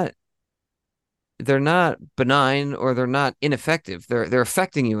not they're not benign, or they're not ineffective. They're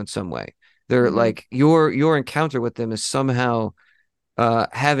affecting you in some way. They're Mm-hmm. like your encounter with them is somehow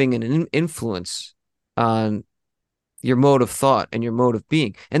having an influence on your mode of thought and your mode of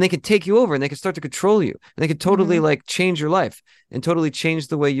being, and they can take you over, and they can start to control you, and they can totally Mm-hmm. like change your life and totally change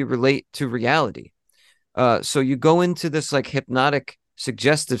the way you relate to reality. So you go into this like hypnotic,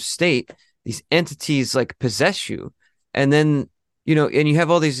 suggestive state. These entities like possess you, and then and you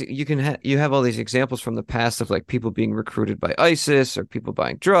have all these. You have all these examples from the past of like people being recruited by ISIS, or people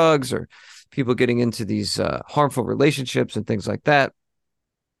buying drugs, or people getting into these harmful relationships and things like that.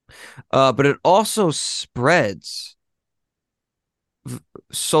 But it also spreads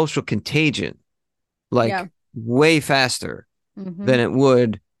social contagion Yeah. like way faster Mm-hmm. than it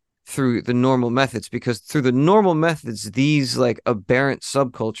would through the normal methods, because through the normal methods these like aberrant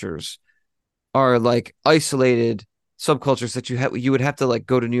subcultures are like isolated subcultures that you would have to like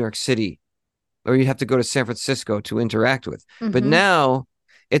go to New York City, or you have to go to San Francisco to interact with. But Mm-hmm. now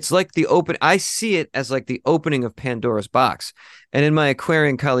it's like I see it as like the opening of Pandora's box. And in my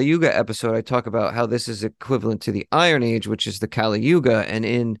Aquarian Kali Yuga episode, I talk about how this is equivalent to the Iron Age, which is the Kali Yuga. And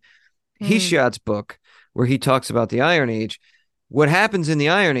in Mm-hmm. Hesiod's book, where he talks about the Iron Age, what happens in the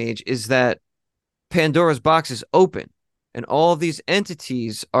Iron Age is that Pandora's box is open, and all these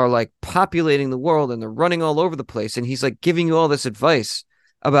entities are like populating the world, and they're running all over the place. And he's like giving you all this advice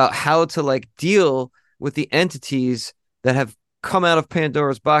about how to like deal with the entities that have come out of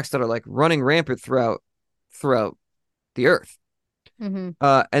Pandora's box that are like running rampant throughout the earth. Mm-hmm.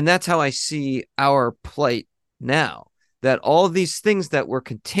 And that's how I see our plight now. That all of these things that were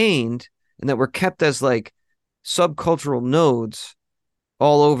contained and that were kept as like subcultural nodes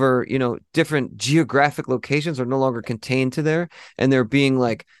all over, different geographic locations are no longer contained to there, and they're being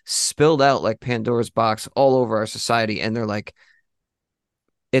like spilled out like Pandora's box all over our society. And they're like,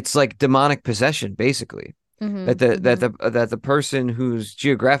 it's like demonic possession, basically. Mm-hmm. That the person who's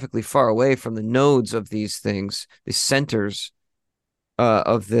geographically far away from the nodes of these things, these centers,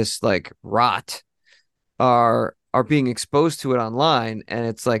 of this like rot are being exposed to it online, and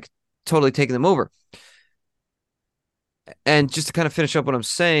it's like totally taking them over. And just to kind of finish up what I'm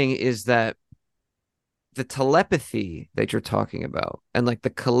saying is that the telepathy that you're talking about and like the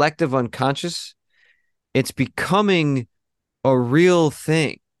collective unconscious, it's becoming a real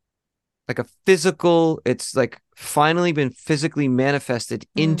thing, like a physical, it's like finally been physically manifested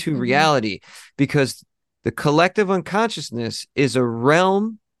into Mm-hmm. reality, because the collective unconsciousness is a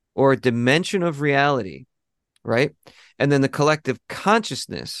realm or a dimension of reality, right? And then the collective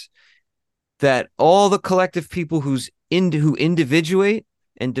consciousness, that all the collective people who individuate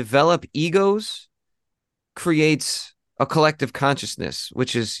and develop egos, creates a collective consciousness,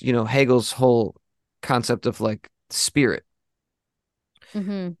 which is, Hegel's whole concept of like spirit.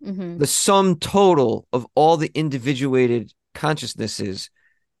 Mm-hmm. Mm-hmm. The sum total of all the individuated consciousnesses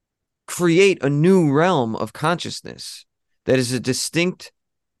create a new realm of consciousness that is a distinct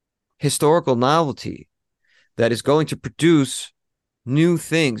historical novelty that is going to produce new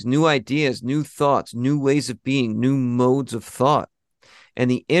things, new ideas, new thoughts, new ways of being, new modes of thought. And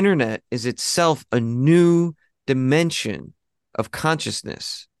the internet is itself a new dimension of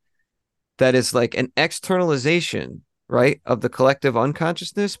consciousness that is like an externalization, right, of the collective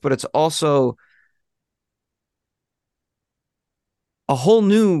unconsciousness, but it's also a whole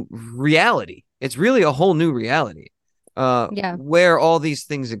new reality. It's really a whole new reality Yeah. where all these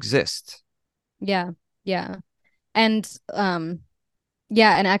things exist. Yeah. Yeah. And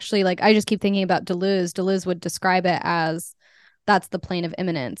yeah, and actually like I just keep thinking about Deleuze. Deleuze would describe it as that's the plane of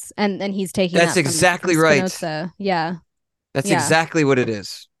immanence. And he's taking That's that from exactly right. Spinoza. Yeah. That's Yeah. exactly what it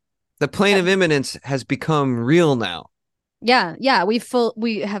is. The plane of immanence has become real now. Yeah. Yeah, we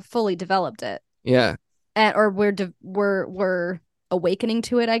have fully developed it. Yeah. Or we're awakening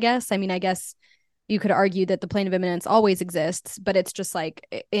to it, I guess. I mean, I guess you could argue that the plane of immanence always exists, but it's just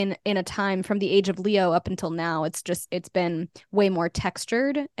like in a time from the age of Leo up until now, it's been way more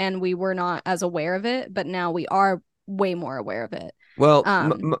textured and we were not as aware of it, but now we are way more aware of it. Well,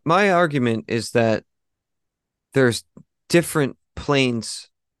 Um, my argument is that there's different planes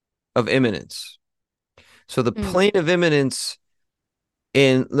of immanence. So the mm, plane of immanence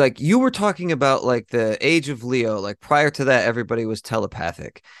in, like, you were talking about like the age of Leo, like prior to that, everybody was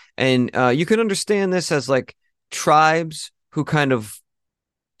telepathic. And you can understand this as like tribes who kind of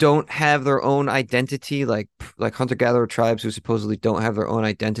don't have their own identity, like hunter-gatherer tribes who supposedly don't have their own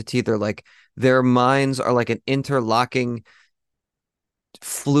identity. They're like, their minds are like an interlocking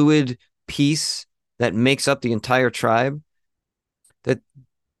fluid piece that makes up the entire tribe. That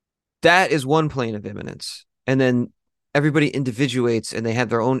that is one plane of immanence. And then everybody individuates and they have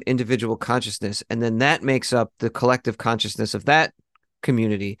their own individual consciousness. And then that makes up the collective consciousness of that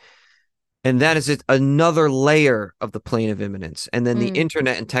community. And that is it, another layer of the plane of immanence. And then the mm,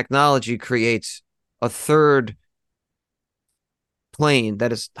 internet and technology creates a third plane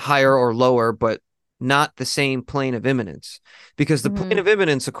that is higher or lower, but not the same plane of immanence. Because the plane mm-hmm, of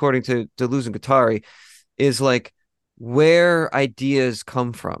immanence, according to Deleuze and Guattari, is like where ideas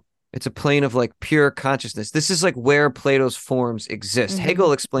come from. It's a plane of like pure consciousness. This is like where Plato's forms exist. mm-hmm,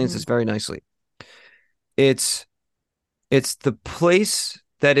 Hegel explains mm-hmm, this very nicely. It's it's the place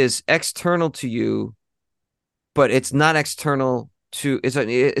that is external to you, but it's not external to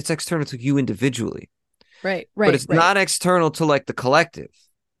it's external to you individually, right, but right, it's right. not external to like the collective.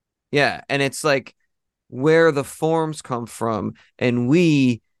 Yeah, and it's like where the forms come from, and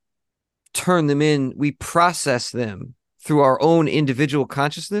we turn them in, we process them through our own individual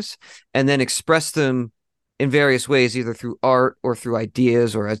consciousness and then express them in various ways, either through art or through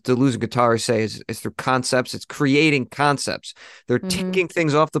ideas, or as Deleuze and Guattari say, is through concepts. It's creating concepts. They're Mm-hmm, taking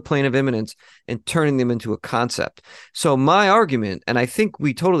things off the plane of immanence and turning them into a concept. So my argument, and I think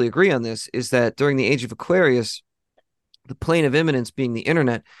we totally agree on this, is that during the age of Aquarius, the plane of immanence being the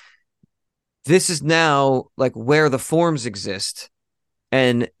internet, this is now like where the forms exist,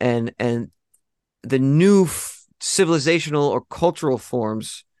 and the new civilizational or cultural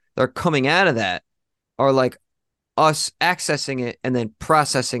forms that are coming out of that are like us accessing it and then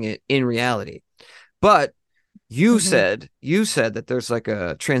processing it in reality. But mm-hmm. you said that there's like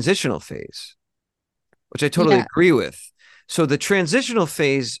a transitional phase, which I totally Yeah. agree with. So the transitional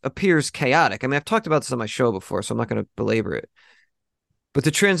phase appears chaotic. I mean, I've talked about this on my show before, so I'm not going to belabor it. But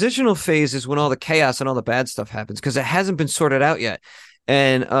the transitional phase is when all the chaos and all the bad stuff happens because it hasn't been sorted out yet.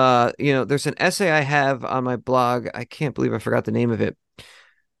 And there's an essay I have on my blog. I can't believe I forgot the name of it.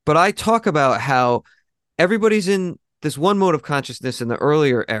 But I talk about how everybody's in this one mode of consciousness in the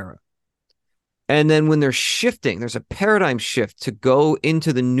earlier era. And then when they're shifting, there's a paradigm shift to go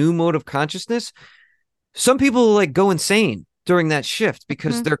into the new mode of consciousness. Some people like go insane during that shift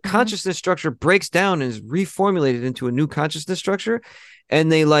because their Mm-hmm. consciousness structure breaks down and is reformulated into a new consciousness structure.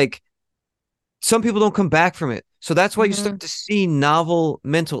 And they like, some people don't come back from it. So that's why you Mm-hmm. start to see novel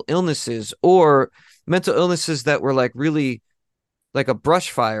mental illnesses or mental illnesses that were like really like a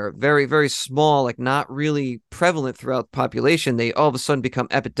brush fire, very, very small, like not really prevalent throughout the population. They all of a sudden become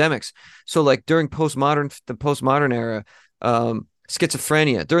epidemics. So like during the postmodern era,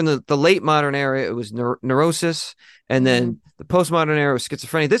 schizophrenia. During the late modern era, it was neurosis. And Mm-hmm. then the postmodern era was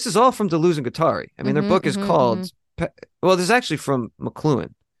schizophrenia. This is all from Deleuze and Guattari. I mean, their Mm-hmm. book is Mm-hmm. called, well, this is actually from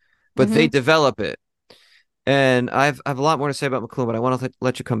McLuhan, but they Mm-hmm. develop it. And I have a lot more to say about McLuhan, but I want to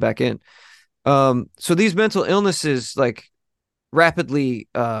let you come back in. So these mental illnesses, like rapidly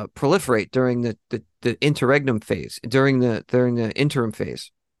proliferate during the interregnum phase, during the interim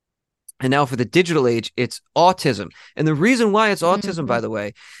phase. And now for the digital age, it's autism. And the reason why it's autism, Mm-hmm. by the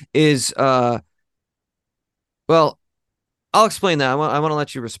way, is well, I'll explain that. I want to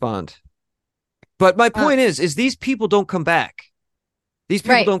let you respond. But my Uh, point is these people don't come back. These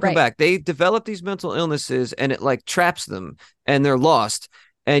people right, don't come right. back. They develop these mental illnesses and it like traps them and they're lost.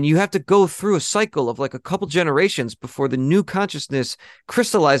 And you have to go through a cycle of like a couple generations before the new consciousness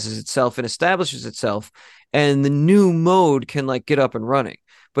crystallizes itself and establishes itself and the new mode can like get up and running.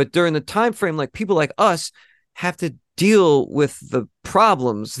 But during the time frame, like people like us have to deal with the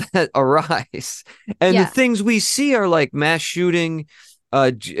problems that arise. And the Yeah. things we see are like mass shooting,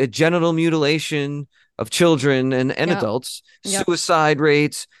 genital mutilation of children and Yep. adults, Yep. suicide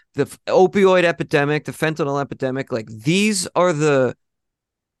rates, the opioid epidemic, the fentanyl epidemic. Like these are the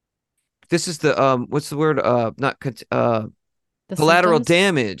this is the what's the word not The collateral symptoms.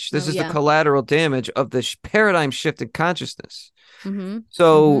 damage. This Oh is the yeah. collateral damage of the paradigm shift in consciousness. Mm-hmm. Mm-hmm.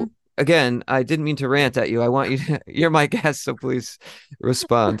 So again, I didn't mean to rant at you. I want you to, you're my guest, so please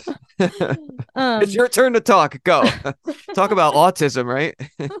respond. It's Um your turn to talk. Go. Talk about autism, right?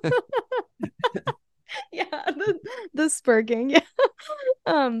 yeah, the spurging. Yeah.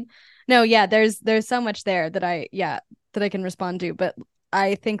 Um no, yeah, there's so much there that I can respond to, but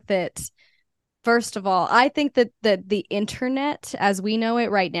I think that first of all, I think that the internet as we know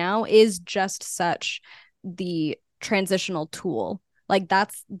it right now is just such the transitional tool. Like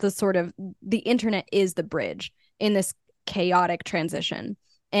that's the sort of the internet is the bridge in this chaotic transition.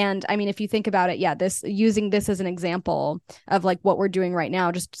 And I mean, if you think about it, yeah, this using this as an example of like what we're doing right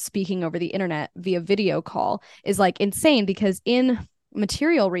now, just speaking over the internet via video call is like insane because in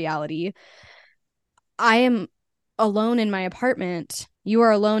material reality, I am alone in my apartment. You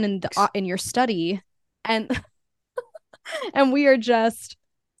are alone in your study, and and we are just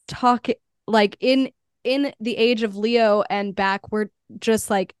talking like in the age of Leo and back. We're just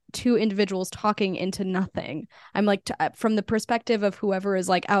like two individuals talking into nothing. I'm like from the perspective of whoever is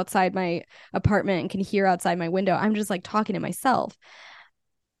like outside my apartment and can hear outside my window. I'm just like talking to myself.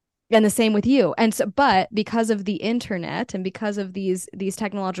 And the same with you. And so, but because of the internet and because of these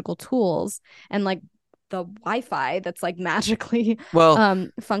technological tools and like the Wi-Fi that's like magically Well,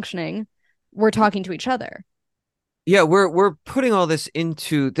 functioning, we're talking to each other. yeah, we're putting all this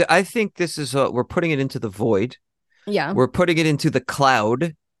into the, I think this is we're putting it into the void. Yeah. We're putting it into the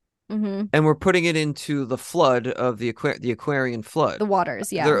cloud Mm-hmm. and we're putting it into the flood of the Aquarian flood. The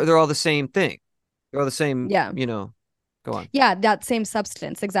waters. Yeah. They're all the same thing. They're all the same, Yeah. you know. Go on. Yeah, that same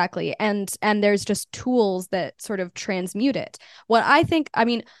substance exactly. And there's just tools that sort of transmute it. What I think, I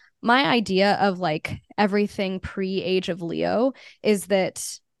mean, my idea of like everything pre-age of Leo is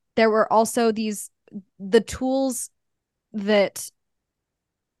that there were also the tools that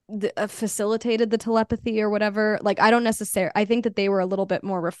facilitated the telepathy or whatever. Like I don't necessarily, I think that they were a little bit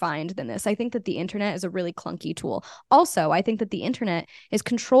more refined than this. I think that the internet is a really clunky tool. Also, I think that the internet is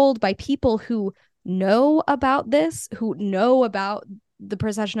controlled by people who know about this, who know about the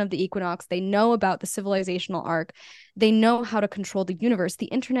precession of the equinox, they know about the civilizational arc, they know how to control the universe. The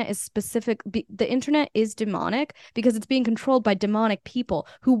internet is the internet is demonic because it's being controlled by demonic people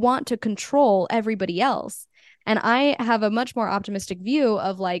who want to control everybody else. And I have a much more optimistic view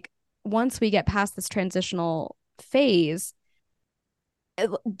of like once we get past this transitional phase,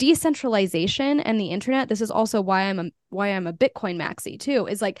 decentralization and the internet, this is also why I'm a Bitcoin maxi too,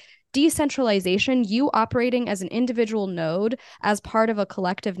 is like decentralization, you operating as an individual node as part of a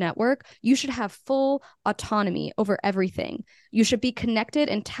collective network, you should have full autonomy over everything. You should be connected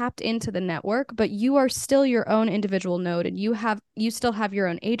and tapped into the network, but you are still your own individual node and you still have your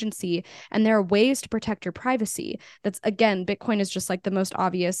own agency, and there are ways to protect your privacy. That's again, Bitcoin is just like the most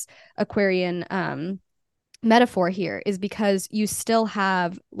obvious Aquarian metaphor here, is because you still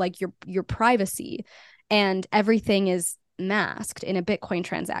have like your privacy and everything is masked in a Bitcoin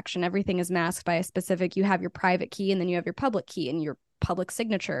transaction. Everything is masked by a specific, you have your private key and then you have your public key and your public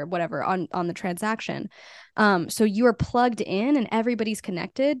signature, whatever, on the transaction. So you are plugged in and everybody's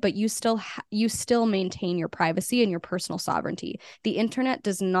connected, but you still maintain your privacy and your personal sovereignty. The internet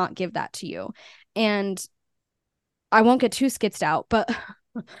does not give that to you. And I won't get too skitzed out, but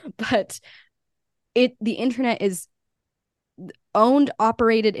but the internet is owned,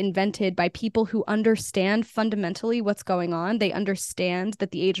 operated, invented by people who understand fundamentally what's going on. They understand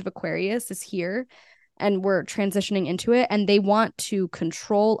that the age of Aquarius is here and we're transitioning into it, and they want to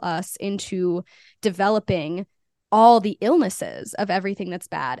control us into developing all the illnesses of everything that's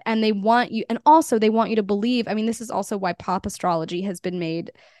bad. And they want you, and also they want you to believe, I mean, this is also why pop astrology has been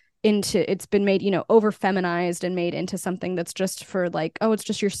made it's been made, over feminized and made into something that's just for like, oh, it's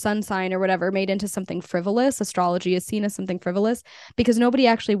just your sun sign or whatever, made into something frivolous. Astrology is seen as something frivolous because nobody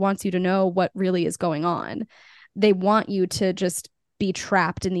actually wants you to know what really is going on. They want you to just be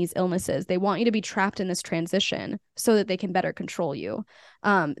trapped in these illnesses. They want you to be trapped in this transition so that they can better control you.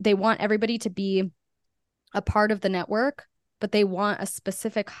 They want everybody to be a part of the network, but they want a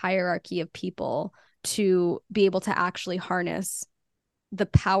specific hierarchy of people to be able to actually harness the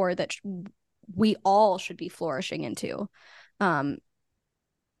power that we all should be flourishing into.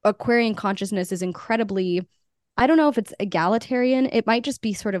 Aquarian consciousness is incredibly, I don't know if it's egalitarian. It might just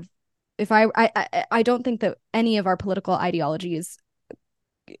be sort of, if I don't think that any of our political ideologies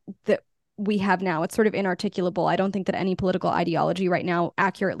that we have now, it's sort of inarticulable. I don't think that any political ideology right now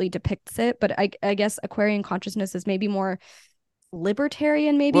accurately depicts it, but I guess Aquarian consciousness is maybe more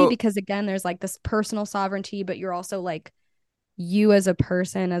libertarian, maybe, Well, because again, there's like this personal sovereignty, but you're also like, you as a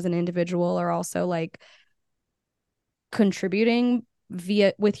person, as an individual, are also like contributing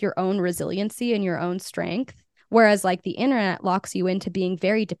with your own resiliency and your own strength. Whereas like the internet locks you into being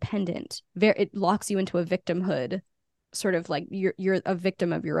very dependent. It locks you into a victimhood, sort of like you're a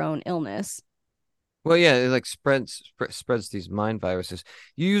victim of your own illness. well, yeah, it like spreads these mind viruses.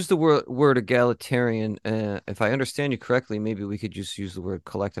 You use the word egalitarian. If I understand you correctly, maybe we could just use the word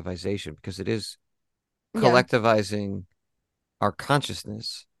collectivization because it is Yeah. collectivizing our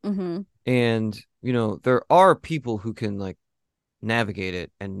consciousness. Mm-hmm. And, there are people who can like navigate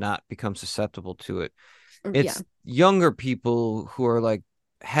it and not become susceptible to it. Yeah. It's younger people who are like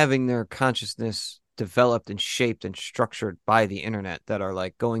having their consciousness developed and shaped and structured by the internet that are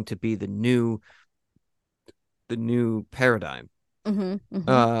like going to be the new paradigm. Mm-hmm.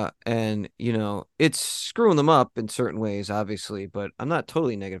 Mm-hmm. And it's screwing them up in certain ways, obviously, but I'm not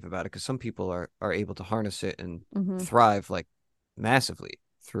totally negative about it because some people are able to harness it and Mm-hmm. thrive like massively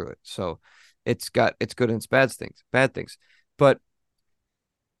through it. So it's good and it's bad things. But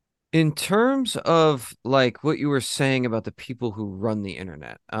in terms of like what you were saying about the people who run the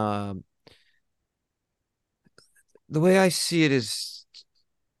internet, the way I see it is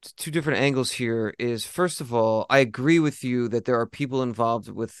two different angles here is first of all, I agree with you that there are people involved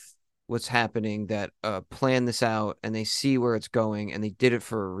with what's happening that plan this out and they see where it's going and they did it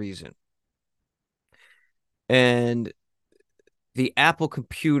for a reason. And the Apple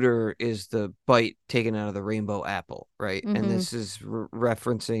computer is the bite taken out of the rainbow apple, right? And Mm-hmm. this is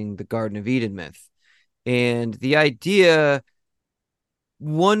referencing the Garden of Eden myth. And the idea,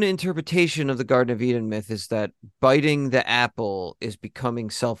 one interpretation of the Garden of Eden myth is that biting the apple is becoming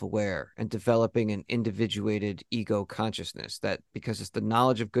self aware and developing an individuated ego consciousness. That because it's the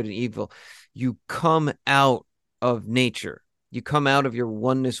knowledge of good and evil, you come out of nature, you come out of your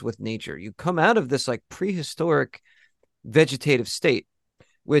oneness with nature, you come out of this like prehistoric vegetative state,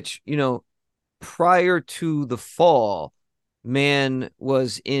 which, prior to the fall, man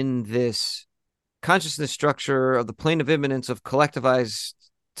was in this consciousness structure of the plane of immanence of collectivized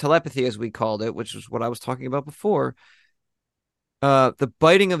telepathy, as we called it, which was what I was talking about before. The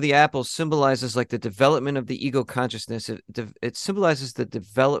biting of the apple symbolizes like the development of the ego consciousness. It symbolizes the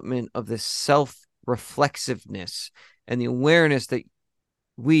development of this self reflexiveness and the awareness that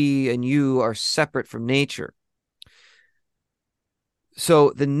we and you are separate from nature.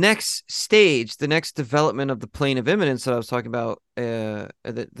 So the next stage, the next development of the plane of immanence that I was talking about, the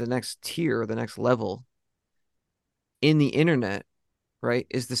next tier, the next level in the internet, right,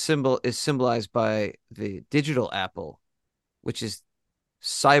 is symbolized by the digital apple, which is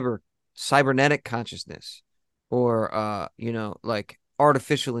cybernetic consciousness, or like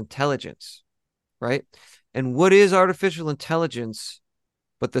artificial intelligence, right? And what is artificial intelligence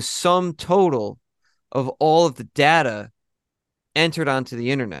but the sum total of all of the data entered onto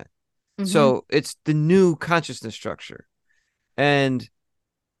the internet? Mm-hmm. So it's the new consciousness structure. And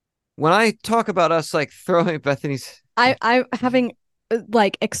when I talk about us like throwing Bethany's I having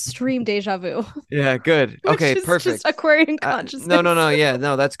like extreme deja vu, Yeah, good. which Okay, is just perfect. Aquarian No, no, consciousness. no. Yeah,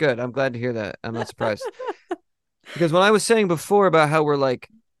 no, that's good. I'm glad to hear that. I'm not surprised. Because when I was saying before about how we're like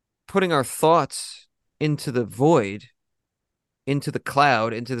putting our thoughts into the void, into the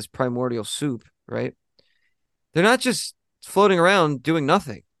cloud, into this primordial soup, right? They're not just floating around doing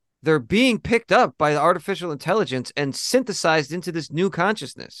nothing. They're being picked up by the artificial intelligence and synthesized into this new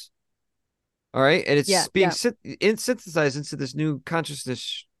consciousness. All right. And Yeah, it's being yeah. synthesized into this new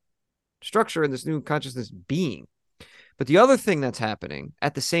consciousness structure and this new consciousness being. But the other thing that's happening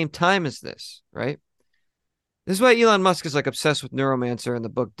at the same time as this, right? This is why Elon Musk is like obsessed with Neuromancer in the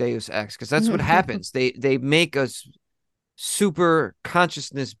book Deus Ex, because that's what happens. They make us super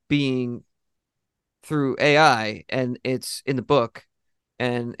consciousness being through AI, and it's in the book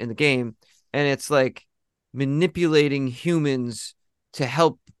and in the game, and it's like manipulating humans to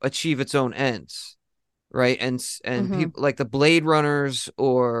help achieve its own ends, right? And Hmm. people like the Blade Runners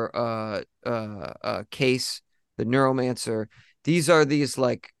or Case, the Neuromancer. These are these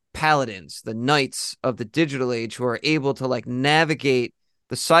like paladins, the knights of the digital age, who are able to like navigate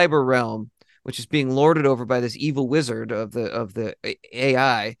the cyber realm, which is being lorded over by this evil wizard of the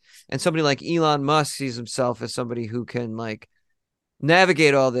AI. And somebody like Elon Musk sees himself as somebody who can like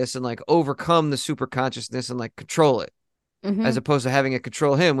navigate all this and like overcome the super consciousness and like control it, as Hmm. opposed to having it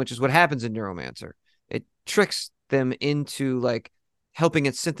control him, which is what happens in Neuromancer. It tricks them into like helping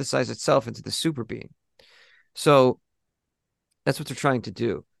it synthesize itself into the super being. So that's what they're trying to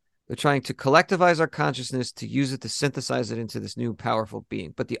do. They're trying to collectivize our consciousness to use it to synthesize it into this new powerful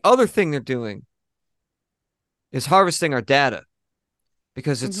being. But the other thing they're doing is harvesting our data,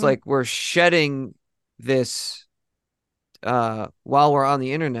 because it's Hmm. like we're shedding this while we're on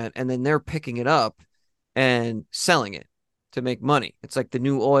the internet, and then they're picking it up and selling it to make money. It's like the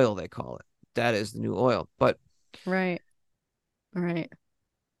new oil, they call it. Data is the new oil. But Right. Right.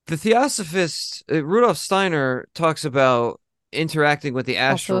 the theosophist Rudolf Steiner talks about interacting with the Also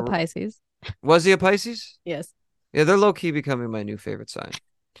a astral. Pisces. Was he a Pisces? Yes. Yeah, they're low key becoming my new favorite sign.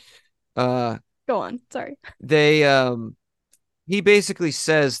 Uh, Go on. Sorry. they he basically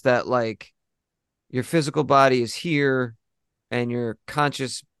says that like your physical body is here and your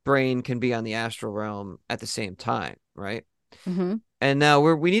conscious brain can be on the astral realm at the same time, right? Hmm. And now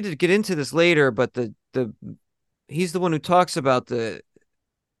we need to get into this later, but the he's the one who talks about the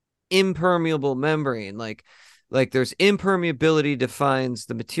impermeable membrane, like there's impermeability defines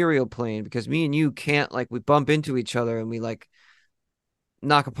the material plane, because me and you can't, like, we bump into each other and we like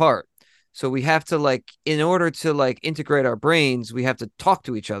knock apart. So we have to, like, in order to like integrate our brains, we have to talk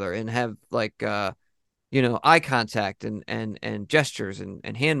to each other and have like eye contact and gestures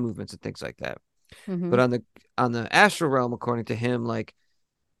and hand movements and things like that. But Hmm. on the astral realm, according to him, like,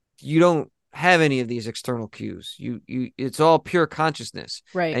 you don't have any of these external cues. You it's all pure consciousness,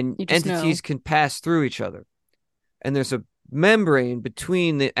 Right. and You just know. entities can pass through each other. And there's a membrane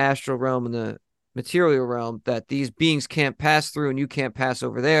between the astral realm and the material realm that these beings can't pass through, and you can't pass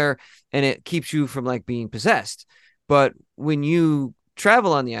over there, and it keeps you from like being possessed. But when you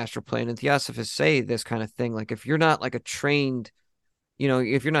travel on the astral plane, and theosophists say this kind of thing, like if you're not like a trained,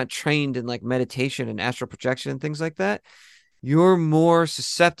 if you're not trained in like meditation and astral projection and things like that, you're more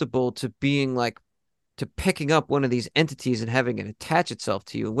susceptible to being like to picking up one of these entities and having it attach itself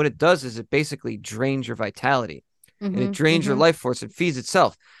to you. And what it does is it basically drains your vitality, and it Hmm. drains your Hmm. life force and feeds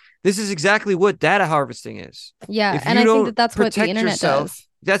itself. This is exactly what data harvesting is. Yeah. If And you I think that don't that's what the protect internet yourself, does.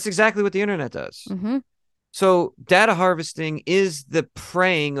 that's exactly what the internet does. Hmm. So data harvesting is the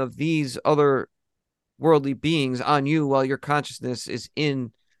preying of these other worldly beings on you while your consciousness is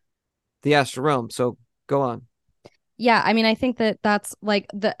in the astral realm. So go on. Yeah, I mean, I think that that's like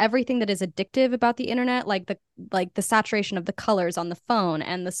the everything that is addictive about the internet, like the saturation of the colors on the phone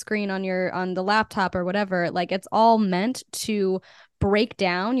and the screen on the laptop or whatever, like it's all meant to break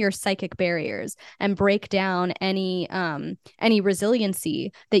down your psychic barriers and break down any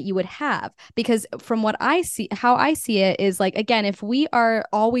resiliency that you would have, because from what I see, how I see it is like, again, if we are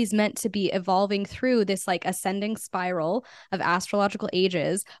always meant to be evolving through this like ascending spiral of astrological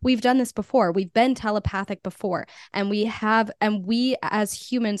ages, we've done this before, we've been telepathic before, and we as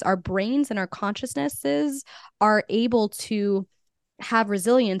humans, our brains and our consciousnesses are able to have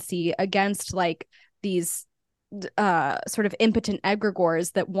resiliency against like these sort of impotent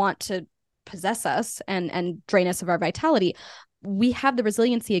egregores that want to possess us and drain us of our vitality. We have the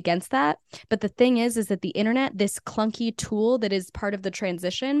resiliency against that. But the thing is that the internet, this clunky tool that is part of the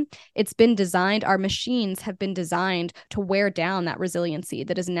transition, it's been designed, our machines have been designed to wear down that resiliency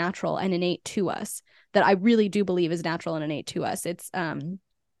that is natural and innate to us, that I really do believe is natural and innate to us.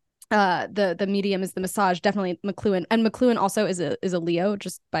 The medium is the massage, definitely McLuhan, and McLuhan also is a Leo,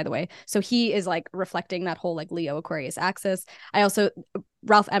 just by the way, so he is like reflecting that whole like Leo Aquarius axis. I also,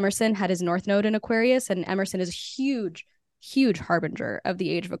 Ralph Emerson had his North Node in Aquarius, and Emerson is a huge harbinger of the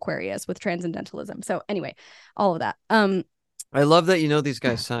age of Aquarius with transcendentalism. So anyway, all of that. I love that you know these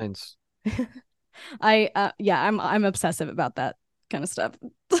guys' signs. Yeah, I'm obsessive about that kind of stuff.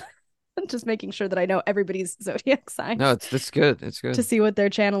 Just making sure that I know everybody's zodiac No, signs it's good. It's to good. see what they're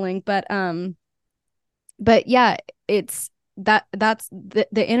channeling. But yeah, it's that's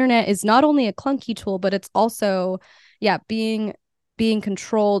the internet is not only a clunky tool, but it's also, yeah, being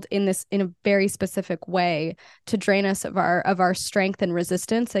controlled in this in a very specific way to drain us of our strength and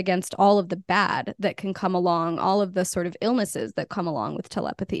resistance against all of the bad that can come along, all of the sort of illnesses that come along with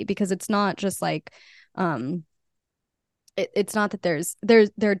telepathy, because it's not just like um it's not that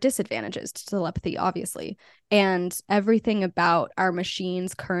there are disadvantages to telepathy, obviously, and everything about our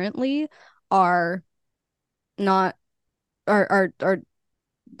machines currently are not are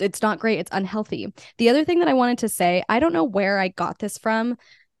it's not great, it's unhealthy. The other thing that I wanted to say, I don't know where I got this from,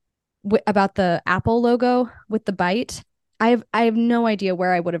 about the Apple logo with the bite. I have no idea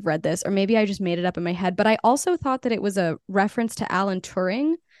where I would have read this, or maybe I just made it up in my head, but I also thought that it was a reference to Alan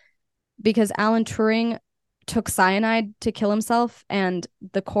Turing, because Alan Turing took cyanide to kill himself, and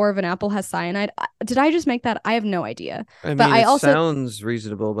the core of an apple has cyanide. Did I just make that? I have no idea. I But mean, I it also, sounds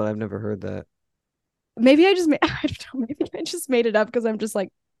reasonable, but I've never heard that. maybe I just made, I don't know, maybe I just made it up because I'm just like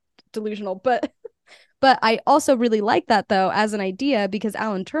delusional. But I also really like that, though, as an idea, because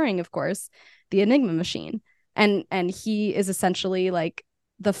Alan Turing, of course, the Enigma machine, and he is essentially like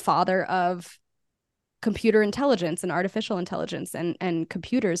the father of computer intelligence and artificial intelligence and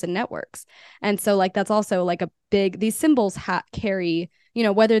computers and networks. And so like that's also like a big, these symbols carry,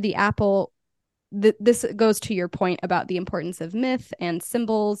 whether the apple, this goes to your point about the importance of myth and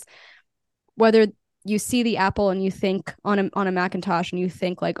symbols, whether you see the apple and you think on a Macintosh and you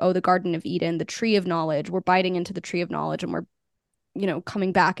think like, oh, the Garden of Eden, the tree of knowledge, we're biting into the tree of knowledge, and we're,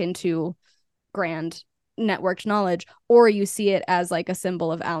 coming back into grand networked knowledge, or you see it as like a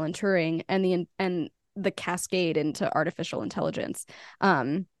symbol of Alan Turing and the cascade into artificial intelligence.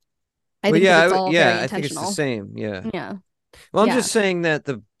 I Well, think that yeah, it's all very I think it's the intentional. same. Yeah. Yeah. Well, I'm Yeah. just saying that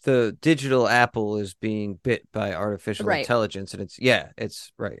the digital apple is being bit by artificial Right. intelligence, and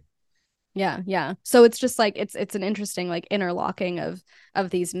it's right. Yeah. Yeah. So it's just like it's an interesting like interlocking of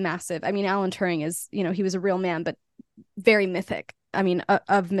these massive. I mean, Alan Turing is, he was a real man, but very mythic. I mean,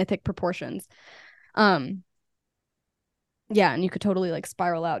 of mythic proportions. Um, yeah, and you could totally like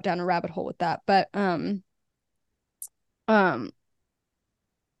spiral out down a rabbit hole with that. But um, I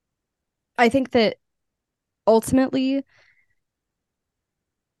think that ultimately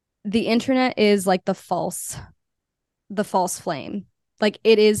the internet is like the false flame. Like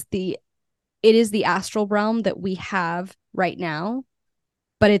it is the astral realm that we have right now,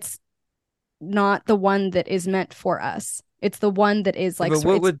 but it's not the one that is meant for us. It's the one that is Yeah, like but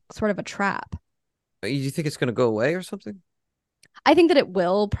what it's would sort of a trap. you think it's going to go away or something? I think that it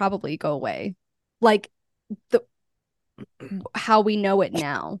will probably go away. Like the how we know it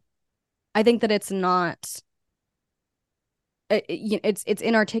now. I think that it's not it's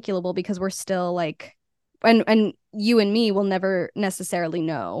inarticulable because we're still like, and you and me will never necessarily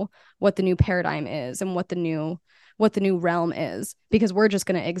know what the new paradigm is and what the new realm is, because we're just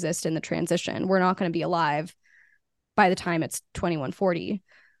going to exist in the transition. We're not going to be alive by the time it's 2140.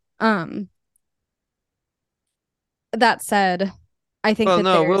 um that said, I think Well, that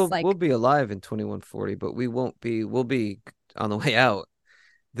no, there's we'll like, be alive in 2140, but we won't be. We'll be on the way out.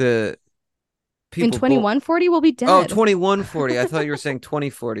 The in people born 2140 we'll be Oh, dead. 2140. I thought you were saying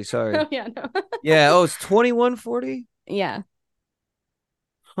 2040. Sorry. Oh yeah, no. Yeah. Oh, it's 2140? Yeah,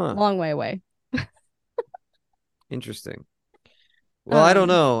 Huh. long way away. Interesting. Well, I don't um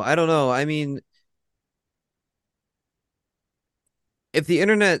know. I don't know. I mean, if the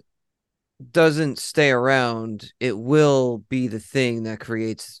internet doesn't stay around, it will be the thing that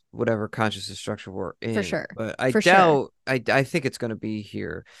creates whatever consciousness structure we're for in. sure, But I for sure. doubt, I think it's going to be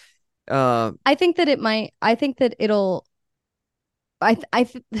here. Uh, I think that it might. I think that it'll.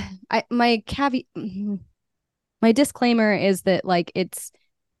 My caveat, my disclaimer is that like it's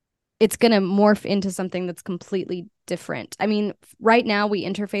gonna morph into something that's completely different. I mean, right now we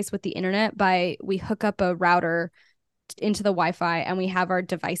interface with the internet by we hook up a router into the Wi-Fi and we have our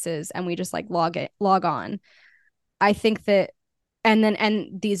devices and we just like log on. I think that,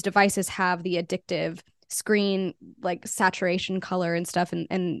 and these devices have the addictive screen like saturation color and stuff,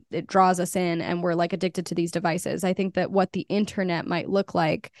 and it draws us in and we're like addicted to these devices. I think that what the internet might look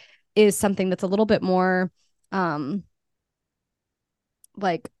like is something that's a little bit more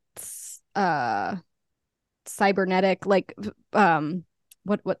like uh cybernetic, like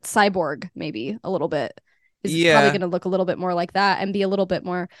what cyborg, maybe a little bit, is probably Yeah, going to look a little bit more like that and be a little bit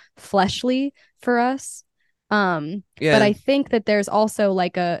more fleshly for us. But yeah. I think that there's also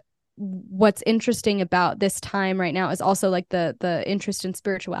like a what's interesting about this time right now is also like the interest in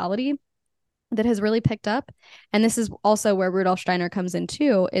spirituality that has really picked up. And this is also where Rudolf Steiner comes in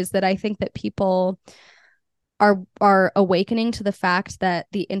too, is that I think that people are awakening to the fact that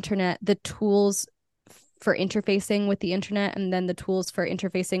the internet, the tools for interfacing with the internet, and then the tools for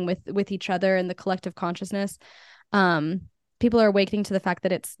interfacing with each other and the collective consciousness, um people are awakening to the fact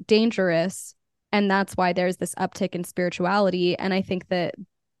that it's dangerous, and that's why there's this uptick in spirituality. And I think that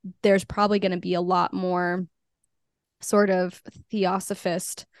there's probably going to be a lot more sort of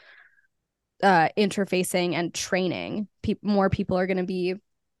theosophist interfacing and training. More people are going to be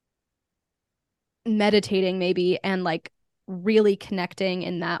meditating maybe, and like really connecting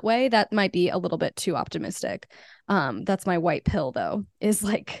in that way. That might be a little bit too optimistic. That's my white pill though, is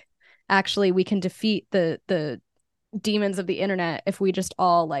like actually we can defeat the demons of the internet if we just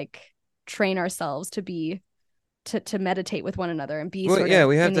all like train ourselves to be to meditate with one another and be Well, sort yeah, of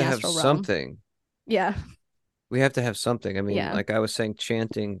we have in the to have astral realm. something. Yeah. We have to have something. I mean, Yeah. like I was saying,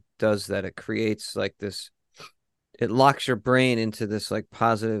 chanting does that. It creates like this, it locks your brain into this like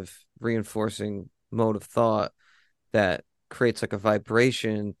positive reinforcing mode of thought that creates like a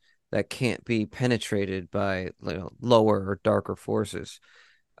vibration that can't be penetrated by, you know, lower or darker forces.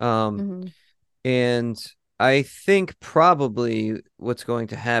 Um, Mm-hmm. and I think probably what's going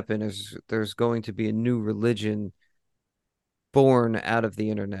to happen is there's going to be a new religion born out of the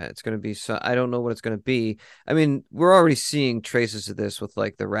internet. It's going to be so, I don't know what it's going to be. I mean, we're already seeing traces of this with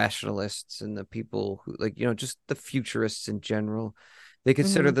like the rationalists and the people who like, you know, just the futurists in general. They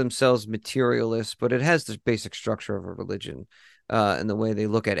consider Mm-hmm. themselves materialists, but it has the basic structure of a religion, and the way they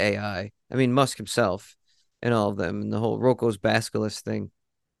look at AI. I mean, Musk himself and all of them, and the whole Rocco's Basculus thing,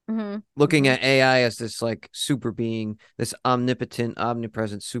 Mm-hmm. looking Mm-hmm. at AI as this like super being, this omnipotent,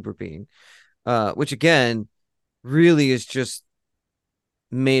 omnipresent super being, which again really is just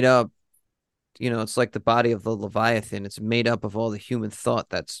made up. You know, it's like the body of the Leviathan. It's made up of all the human thought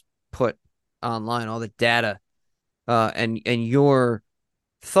that's put online, all the data, and your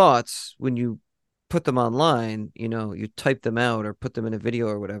thoughts when you put them online. You know, you type them out or put them in a video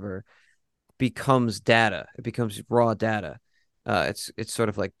or whatever, becomes data. It becomes raw data. It's sort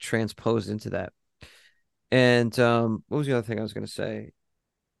of like transposed into that. And what was the other thing I was going to say?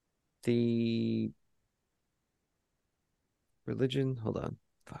 The religion. Hold on.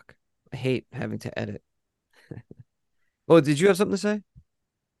 Fuck. I hate having to edit. Oh, did you have something to say?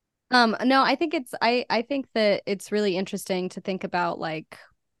 No, I think I think that it's really interesting to think about, like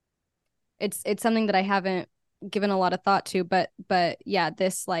it's something that I haven't given a lot of thought to, but yeah,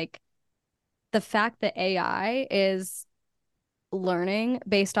 this like the fact that AI is learning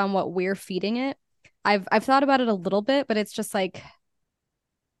based on what we're feeding it. I've thought about it a little bit, but it's just like,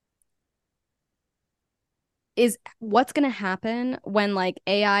 is what's going to happen when like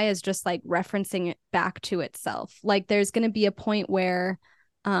AI is just like referencing it back to itself? Like um there's going to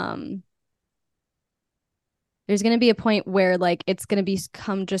be a point where like it's going to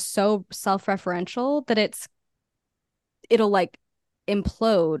become just so self-referential that it'll like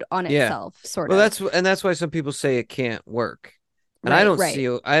implode on Yeah. itself, sort Well, of. that's why some people say it can't work. And Right,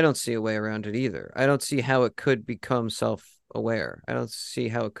 right, I don't see a way around it either. I don't see how it could become self-aware. I don't see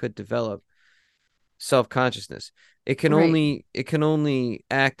how it could develop self-consciousness. right, It can only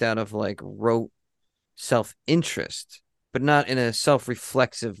act out of like rote self-interest, but not in a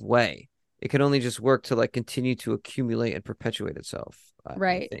self-reflexive way. It can only just work to like continue to accumulate and perpetuate itself.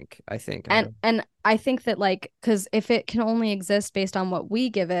 right. I think. I And don't. and I think that like, because if it can only exist based on what we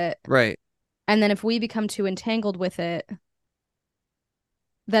give it, Right. and then if we become too entangled with it,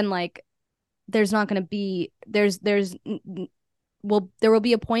 then like there's not going to be there's well, there will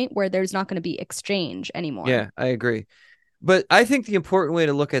be a point where there's not going to be exchange anymore. Yeah, I agree. But I think the important way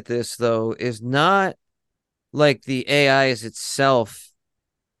to look at this though is not like the AI is itself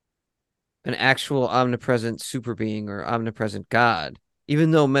an actual omnipresent super being or omnipresent God,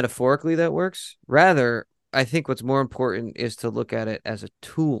 even though metaphorically that works. Rather, I think what's more important is to look at it as a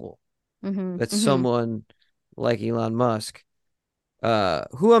tool Mm-hmm. that Mm-hmm. someone like Elon Musk,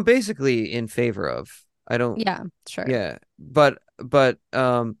 who I'm basically in favor of. I don't, Yeah, sure. yeah, but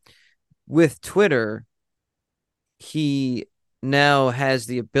with Twitter, he now has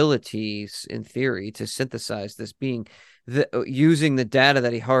the abilities, in theory, to synthesize this being using the data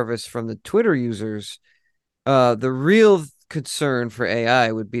that he harvests from the Twitter users. The real concern for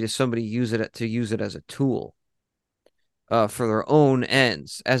AI would be to somebody use it as a tool. for their own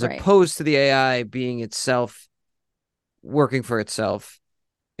ends, as Right. opposed to the AI being itself working for itself.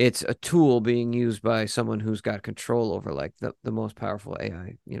 It's a tool being used by someone who's got control over like the most powerful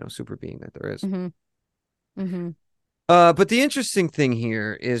AI, super being that there is. Mm-hmm. Mm-hmm. But the interesting thing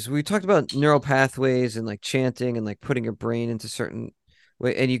here is we talked about neural pathways and like chanting and like putting your brain into certain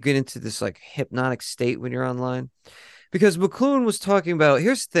way, and you get into this like hypnotic state when you're online. Because McLuhan was talking about,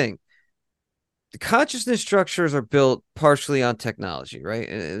 here's the thing: the consciousness structures are built partially on technology, right?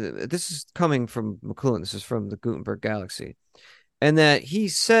 This is coming from McLuhan. This is from the Gutenberg Galaxy, and that he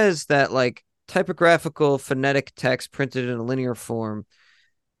says that like typographical phonetic text printed in a linear form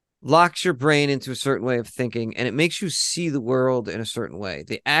locks your brain into a certain way of thinking, and it makes you see the world in a certain way.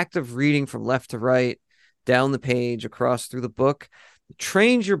 The act of reading from left to right, down the page, across through the book,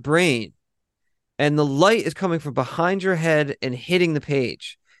 trains your brain, and the light is coming from behind your head and hitting the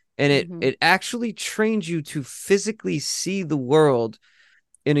page. And it Mm-hmm. it actually trains you to physically see the world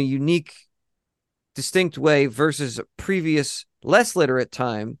in a unique, distinct way versus a previous less literate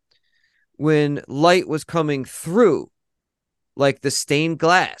time when light was coming through like the stained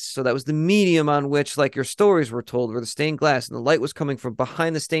glass. So that was the medium on which like your stories were told, were the stained glass, and the light was coming from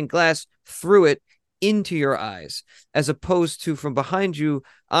behind the stained glass through it into your eyes, as opposed to from behind you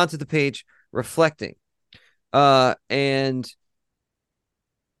onto the page reflecting. And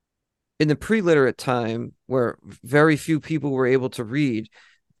in the pre-literate time where very few people were able to read,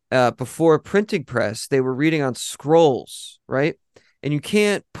 before a printing press, they were reading on scrolls, right? And you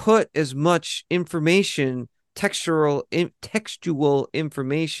can't put as much information, textual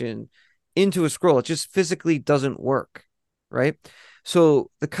information into a scroll. It just physically doesn't work, right? So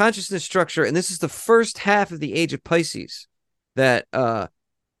the consciousness structure, and this is the first half of the age of Pisces that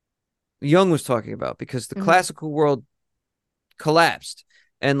Jung was talking about, because the Mm-hmm. classical world collapsed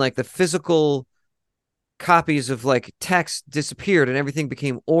and like the physical copies of like text disappeared and everything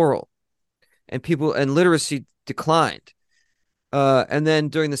became oral, and people and literacy declined. And then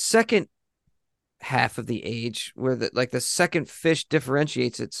during the second half of the age, where the second fish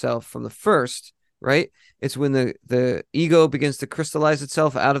differentiates itself from the first, right? It's when the ego begins to crystallize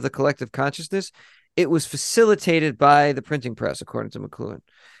itself out of the collective consciousness. It was facilitated by the printing press, according to McLuhan.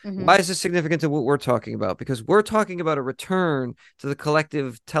 Mm-hmm. Why is this significant to what we're talking about? Because we're talking about a return to the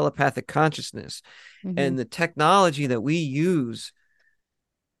collective telepathic consciousness, Mm-hmm. and the technology that we use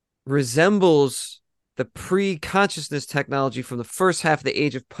resembles the pre-consciousness technology from the first half of the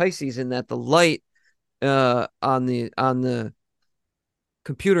age of Pisces, in that the light on the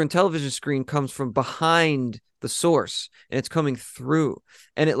computer and television screen comes from behind the source, and it's coming through,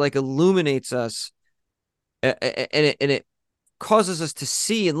 and it like illuminates us, and it causes us to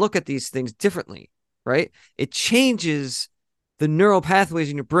see and look at these things differently, right? It changes the neural pathways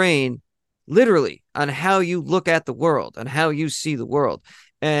in your brain literally on how you look at the world, on how you see the world.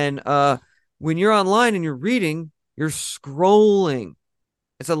 And when you're online and you're reading, you're scrolling.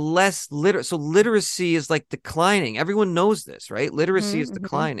 It's a less liter so literacy is like declining. Everyone knows this, right? Literacy is Mm-hmm.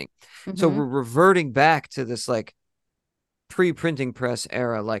 declining. So Mm-hmm. we're reverting back to this like pre-printing press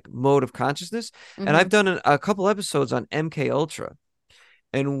era like mode of consciousness. And Mm-hmm. I've done a couple episodes on MK Ultra.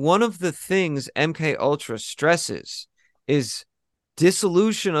 And one of the things MK Ultra stresses is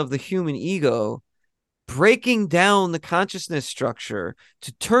dissolution of the human ego, breaking down the consciousness structure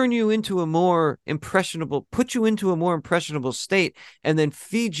to turn you into a more impressionable, put you into a more impressionable state, and then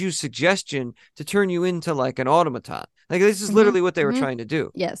feed you suggestion to turn you into like an automaton. Like this is Mm-hmm. literally what they were Mm-hmm. trying to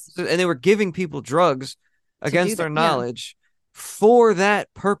do. Yes. So, and they were giving people drugs To do against their that. Yeah. knowledge for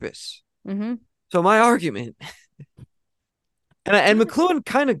that purpose. Mm-hmm. So my argument, and McLuhan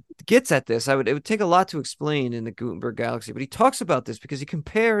kind of gets at this. It would take a lot to explain in the Gutenberg Galaxy, but he talks about this because he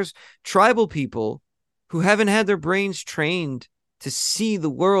compares tribal people who haven't had their brains trained to see the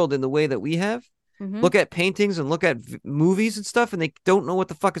world in the way that we have. Mm-hmm. Look at paintings and look at movies and stuff, and they don't know what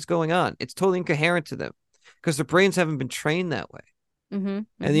the fuck is going on. It's totally incoherent to them because their brains haven't been trained that way. Mm-hmm. And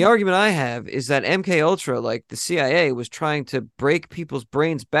the Mm-hmm. argument I have is that MK Ultra, like the CIA, was trying to break people's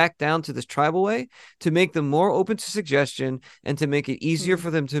brains back down to this tribal way to make them more open to suggestion and to make it easier Mm-hmm.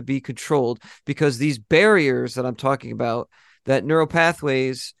 for them to be controlled, because these barriers that I'm talking about, that neural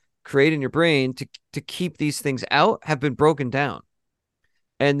pathways create in your brain to keep these things out, have been broken down.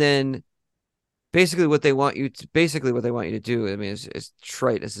 And then basically what they want you to do, I mean, as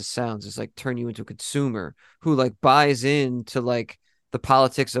trite as it sounds, is like turn you into a consumer who like buys into like the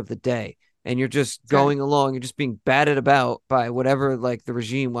politics of the day, and you're just That's right. going along, you're just being batted about by whatever like the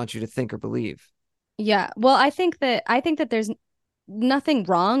regime wants you to think or believe. Yeah. Well, I think that there's nothing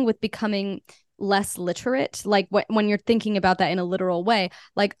wrong with becoming less literate. Like when you're thinking about that in a literal way.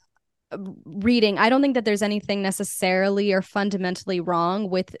 Like reading, I don't think that there's anything necessarily or fundamentally wrong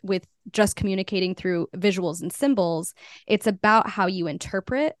with just communicating through visuals and symbols. It's about how you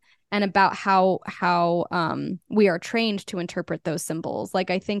interpret and about how we are trained to interpret those symbols. Like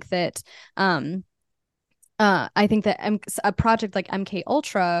I think that a project like MK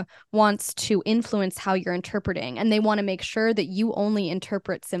Ultra wants to influence how you're interpreting, and they want to make sure that you only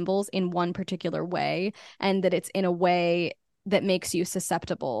interpret symbols in one particular way, and that it's in a way that makes you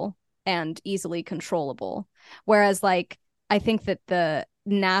susceptible and easily controllable. Whereas, like, I think that the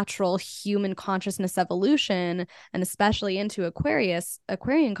natural human consciousness evolution, and especially into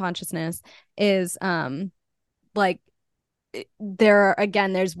Aquarian consciousness, is like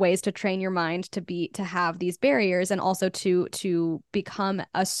there's ways to train your mind to have these barriers, and also to become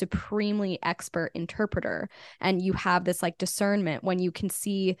a supremely expert interpreter. And you have this like discernment when you can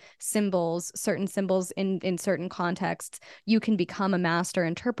see certain symbols in certain contexts. You can become a master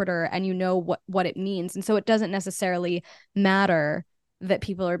interpreter, and you know what it means. And so it doesn't necessarily matter that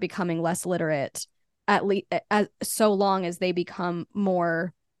people are becoming less literate, at least as so long as they become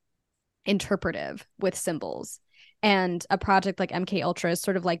more interpretive with symbols. And a project like MK Ultra is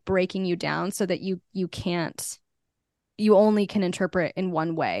sort of like breaking you down so that you only can interpret in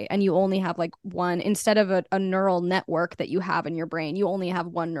one way, and you only have like one, instead of a neural network that you have in your brain, you only have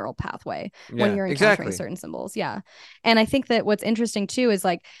one neural pathway when Yeah, you're encountering exactly. certain symbols. Yeah. And I think that what's interesting too is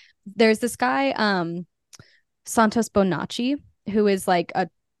like there's this guy Santos Bonacci, who is like a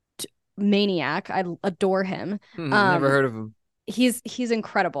maniac. I adore him. Never um heard of him. he's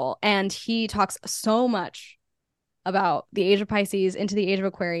incredible, and he talks so much about the age of Pisces into the age of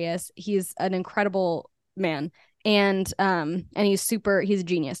Aquarius. He's an incredible man, and he's a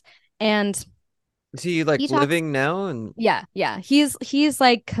genius. And Is he like he talks living now? And yeah, he's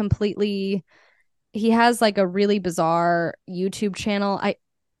like completely, he has like a really bizarre YouTube channel. I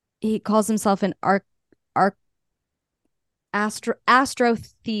He calls himself an arc astro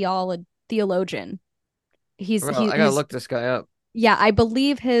theologian. well, I gotta He's look this guy up. Yeah, I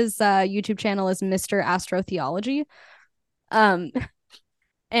believe his YouTube channel is Mr. Astrotheology. Um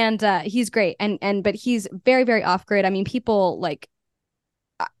and he's great, and but he's very very off grid. I mean, people like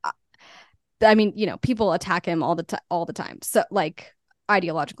I mean, people attack him all the time. So like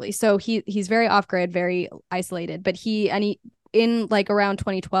ideologically. So he's very off grid, very isolated, but he in like around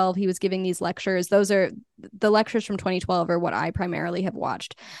 2012 he was giving these lectures. Those are the lectures from 2012 are what I primarily have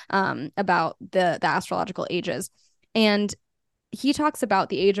watched about the astrological ages. And he talks about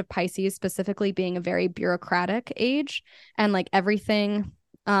the age of Pisces specifically being a very bureaucratic age, and like everything.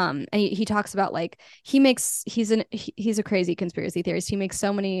 And he talks about like he's a crazy conspiracy theorist. He makes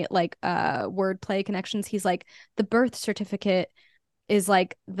so many like wordplay connections. He's like the birth certificate is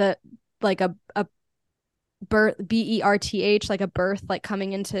like the like a birth, birth, like a birth, like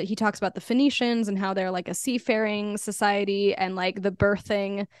coming into, he talks about the Phoenicians and how they're like a seafaring society, and like the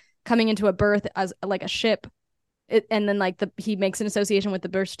birthing, coming into a birth as like a ship. And then like he makes an association with the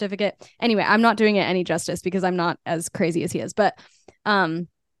birth certificate. Anyway, I'm not doing it any justice because I'm not as crazy as he is. But um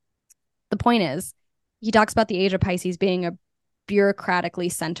the point is, he talks about the age of Pisces being a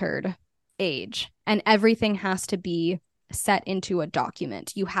bureaucratically centered age, and everything has to be set into a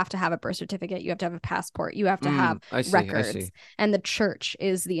document. You have to have a birth certificate, you have to have a passport, you have to have I see. I records, see. and the church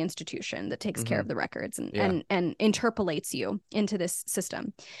is the institution that takes care Hmm. of the records, and Yeah. interpolates you into this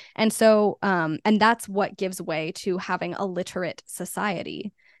system. And so and that's what gives way to having a literate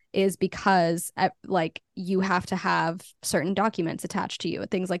society, is because like you have to have certain documents attached to you and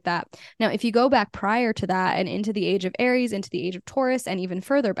things like that. Now, if you go back prior to that and into the age of Aries, into the age of Taurus, and even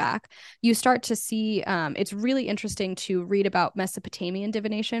further back, you start to see it's really interesting to read about Mesopotamian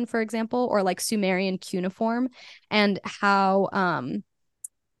divination, for example, or like Sumerian cuneiform, and how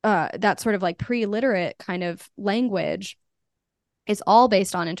that sort of like pre-literate kind of language, it's all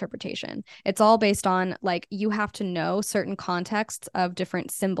based on interpretation. It's all based on like you have to know certain contexts of different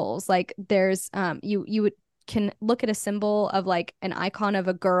symbols. Like there's you would can look at a symbol of like an icon of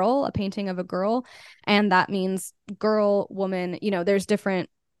a girl, a painting of a girl, and that means girl, woman. There's different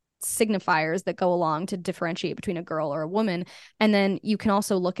signifiers that go along to differentiate between a girl or a woman. And then you can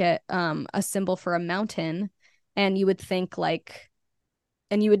also look at a symbol for a mountain, and you would think like,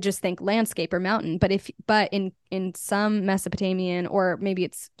 and you would just think landscape or mountain. But in some Mesopotamian, or maybe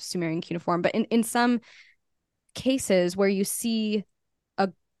it's Sumerian cuneiform, but in some cases where you see a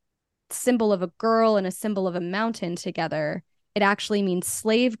symbol of a girl and a symbol of a mountain together, it actually means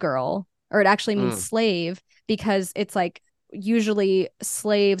slave girl, or it actually means Mm. slave, because it's like usually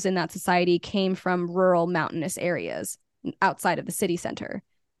slaves in that society came from rural mountainous areas outside of the city center.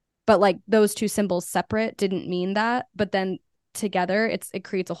 But like those two symbols separate didn't mean that. But then together, it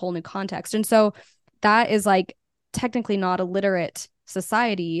creates a whole new context. And so that is like technically not a literate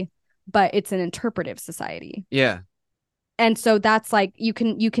society, but it's an interpretive society. Yeah. And so that's like you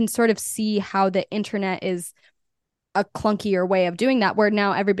can sort of see how the internet is a clunkier way of doing that, where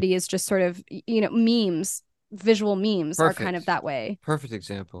now everybody is just sort of, memes, visual memes are kind of Perfect. that way. Perfect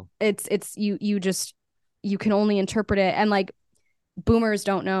example. It's you can only interpret it, and like boomers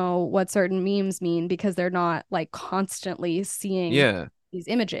don't know what certain memes mean because they're not like constantly seeing Yeah. these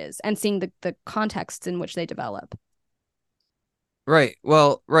images and seeing the contexts in which they develop. Right.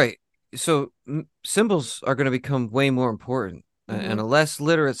 Well, right. So symbols are going to become way more important, and Mm-hmm. a less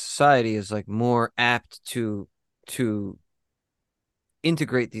literate society is like more apt to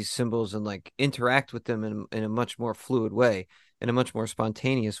integrate these symbols and like interact with them in a much more fluid way, in a much more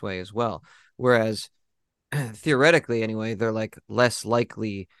spontaneous way as well. Whereas theoretically, anyway, they're like less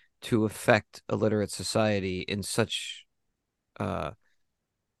likely to affect a literate society in such uh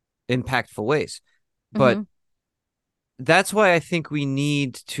impactful ways. But Mm-hmm. that's why I think we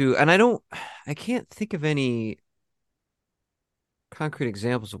need to, and I can't think of any concrete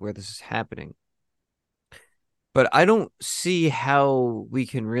examples of where this is happening, but I don't see how we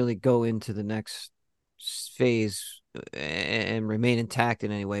can really go into the next phase and remain intact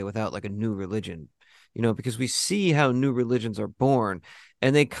in any way without like a new religion, because we see how new religions are born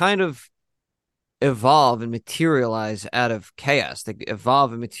and they kind of evolve and materialize out of chaos. They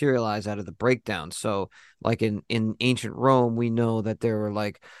evolve and materialize out of the breakdown. So, like in ancient Rome, we know that there were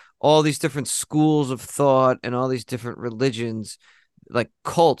like all these different schools of thought and all these different religions, like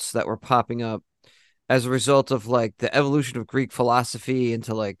cults that were popping up as a result of like the evolution of Greek philosophy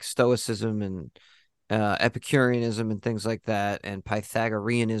into like Stoicism and Epicureanism and things like that, and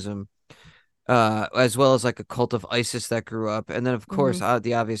Pythagoreanism, as well as like a cult of Isis that grew up. And then, of Mm-hmm. course,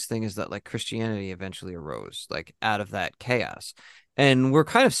 the obvious thing is that like Christianity eventually arose, like out of that chaos. And we're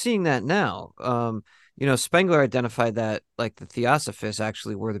kind of seeing that now. Spengler identified that like the Theosophists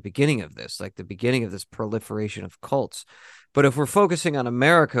actually were the beginning of this, like the beginning of this proliferation of cults. But if we're focusing on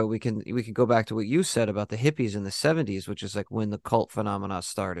America, we can go back to what you said about the hippies in the 70s, which is like when the cult phenomena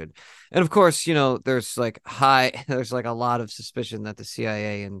started. And of course, there's like a lot of suspicion that the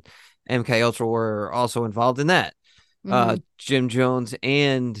CIA and MK Ultra were also involved in that. Mm-hmm. Jim Jones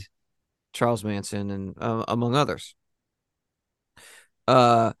and Charles Manson, and among others.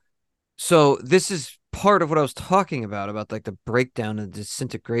 Uh, so this is part of what I was talking about like the breakdown and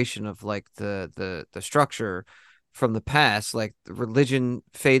disintegration of like the structure from the past. Like the religion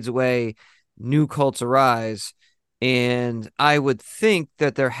fades away, new cults arise, and I would think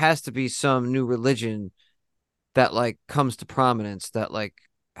that there has to be some new religion that like comes to prominence that like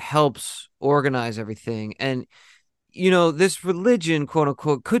helps organize everything. And this religion, quote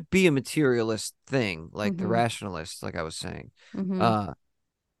unquote, could be a materialist thing, like the Mm-hmm. rationalists, like I was saying. Mm-hmm. Uh,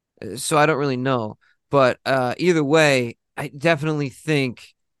 so I don't really know, but either way, I definitely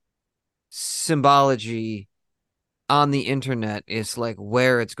think symbology on the internet is like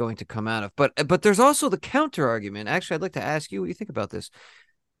where it's going to come out of. But there's also the counter argument. Actually, I'd like to ask you what you think about this.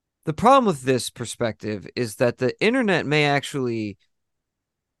 The problem with this perspective is that the internet may actually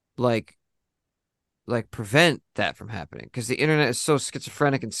like prevent that from happening because the internet is so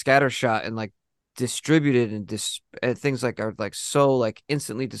schizophrenic and scattershot and like distributed and things like are like so like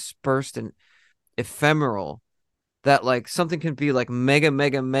instantly dispersed and ephemeral that like something can be like mega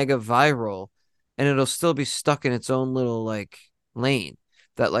mega mega viral and it'll still be stuck in its own little like lane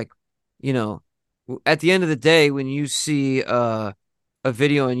that like you know at the end of the day when you see a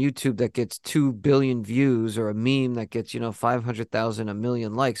video on YouTube that gets 2 billion views or a meme that gets 500,000 a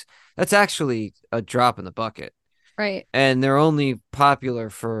million likes, that's actually a drop in the bucket, Right. and they're only popular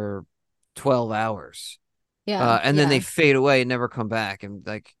for 12 hours, Yeah. and then they Yeah. fade away and never come back. And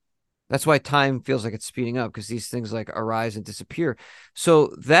like that's why time feels like it's speeding up because these things like arise and disappear.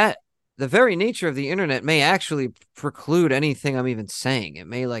 So that the very nature of the internet may actually preclude anything I'm even saying. It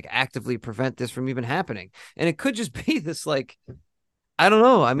may like actively prevent this from even happening. And it could just be this like I don't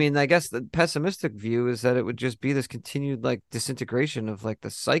know. I mean, I guess the pessimistic view is that it would just be this continued like disintegration of like the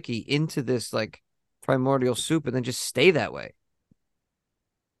psyche into this like primordial soup and then just stay that way.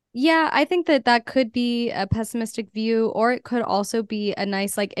 Yeah, I think that that could be a pessimistic view, or it could also be a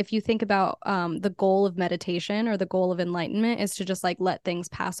nice, like, if you think about the goal of meditation or the goal of enlightenment is to just like let things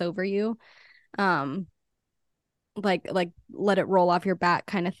pass over you, um, like let it roll off your back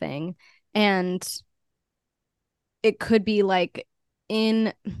kind of thing. And it could be like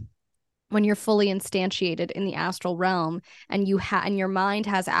in when you're fully instantiated in the astral realm and and your mind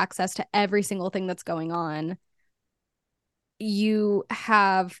has access to every single thing that's going on, you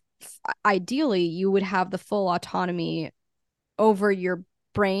have ideally you would have the full autonomy over your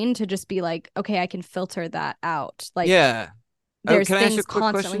brain to just be like, okay, I can filter that out. Like Yeah. Oh, there's can I ask you a things quick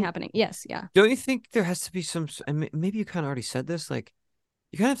constantly question? happening. Yes, yeah. Don't you think there has to be some, and maybe you kind of already said this, like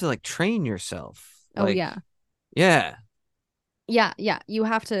you kind of have to like train yourself. Oh Like, yeah. yeah. Yeah, yeah. You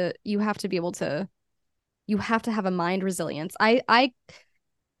have to be able to you have to have a mind resilience. I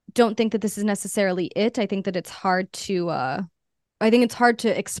don't think that this is necessarily it. I think it's hard to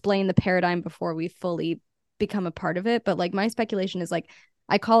explain the paradigm before we fully become a part of it. But like my speculation is like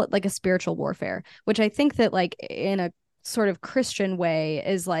I call it like a spiritual warfare, which I think that like in a sort of Christian way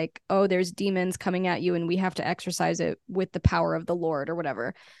is like, oh, there's demons coming at you and we have to exercise it with the power of the Lord or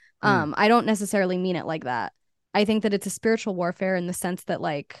whatever. Mm, I don't necessarily mean it like that. I think that it's a spiritual warfare in the sense that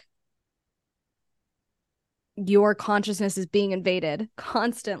like your consciousness is being invaded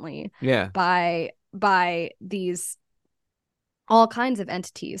constantly yeah. by these all kinds of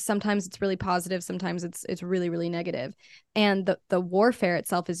entities. Sometimes it's really positive, sometimes it's really really negative. And the warfare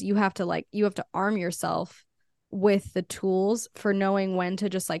itself is you have to arm yourself with the tools for knowing when to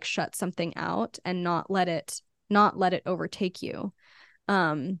just like shut something out and not let it overtake you.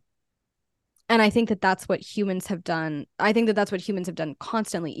 Um and I think that that's what humans have done. I think that that's what humans have done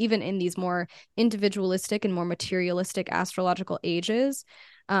constantly, even in these more individualistic and more materialistic astrological ages.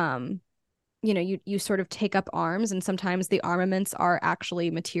 Um, you sort of take up arms, and sometimes the armaments are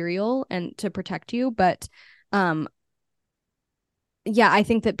actually material and to protect you. But um, yeah, I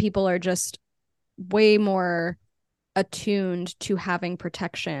think that people are just way more attuned to having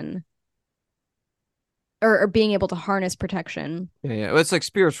protection or being able to harness protection. Yeah, yeah. Well, it's like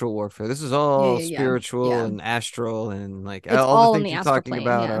spiritual warfare. This is Yeah, all yeah, yeah, spiritual yeah. and astral and like It's all the all in things the you're astral talking plane.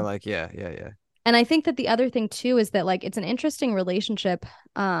 about are Yeah. like, yeah, yeah, yeah. And I think that the other thing too is that like it's an interesting relationship.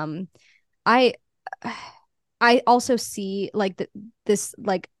 I I also see like this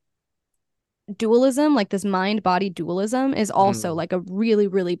like dualism, like this mind body dualism is also Mm, like a really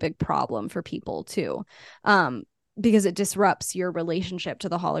really big problem for people too. Um because it disrupts your relationship to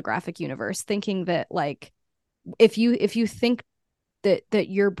the holographic universe, thinking that like if you think that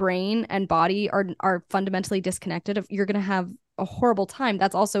your brain and body are fundamentally disconnected, you're going to have a horrible time.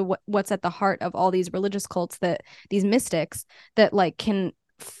 That's also what's at the heart of all these religious cults, that these mystics that like can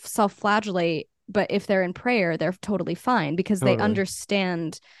self-flagellate, but if they're in prayer they're totally fine because they totally.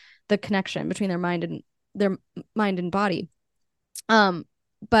 understand the connection between their mind and body.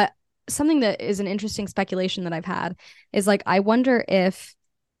 But something that is an interesting speculation that I've had is like I wonder if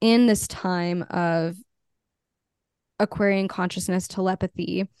in this time of Aquarian consciousness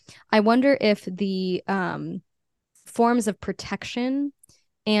telepathy, I wonder if the forms of protection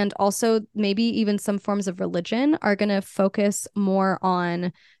and also maybe even some forms of religion are going to focus more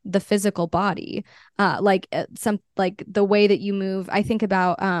on the physical body, like some like the way that you move. I think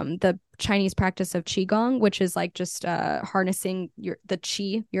about the Chinese practice of qigong, which is like just harnessing the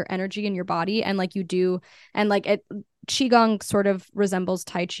qi, your energy in your body, and like you do, and like it qigong sort of resembles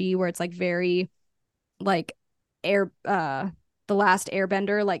tai chi, where it's like very like air the last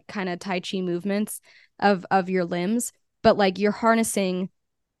airbender, like kind of tai chi movements of your limbs, but like you're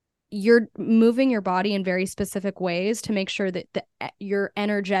moving your body in very specific ways to make sure that your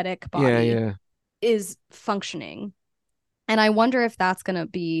energetic Yeah, body yeah. is functioning. And I wonder if that's going to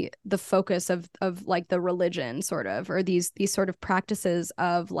be the focus of like the religion sort of, or these sort of practices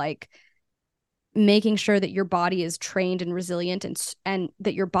of like making sure that your body is trained and resilient, and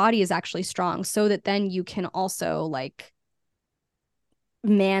that your body is actually strong, so that then you can also like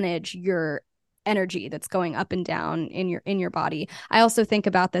manage your energy that's going up and down in your body. I also think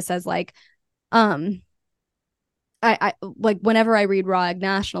about this as like um I like whenever I read Raw Egg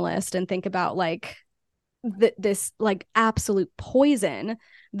Nationalist and think about like this like absolute poison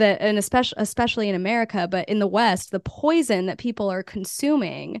that, and especially in America, but in the West, the poison that people are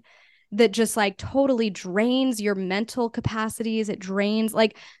consuming that just like totally drains your mental capacities. It drains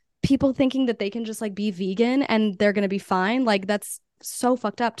like people thinking that they can just like be vegan and they're going to be fine. Like that's so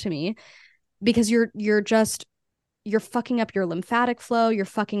fucked up to me, because you're fucking up your lymphatic flow, you're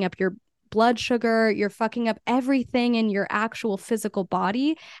fucking up your blood sugar, you're fucking up everything in your actual physical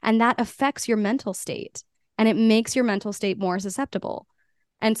body, and that affects your mental state, and it makes your mental state more susceptible.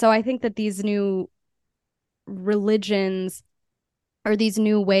 And so I think that these new religions or these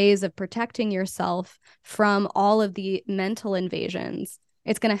new ways of protecting yourself from all of the mental invasions,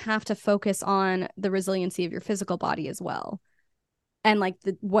 it's going to have to focus on the resiliency of your physical body as well, and like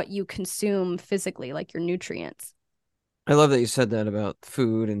what you consume physically, like your nutrients. I love that you said that about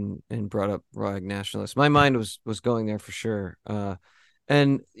food and brought up raw egg nationalists. My mind was going there for sure.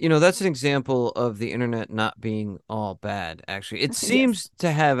 And that's an example of the internet not being all bad, actually. It Yes. seems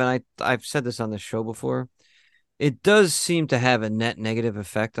to have, and I've said this on the show before, it does seem to have a net negative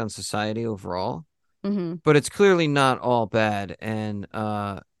effect on society overall, Mm-hmm. but it's clearly not all bad. And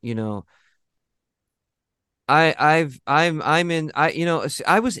I'm in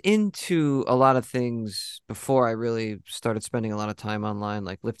I was into a lot of things before I really started spending a lot of time online,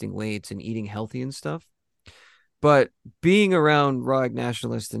 like lifting weights and eating healthy and stuff. But being around Rog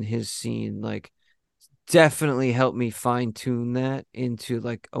Nationalist and his scene, like, definitely helped me fine tune that into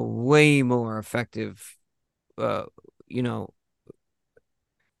like a way more effective, uh, you know,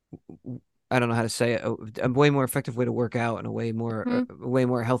 I don't know how to say it, a way more effective way to work out and Mm-hmm. a way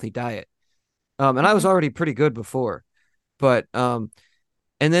more healthy diet. And I was Mm-hmm. already pretty good before, but and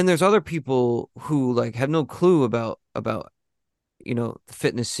then there's other people who like have no clue about the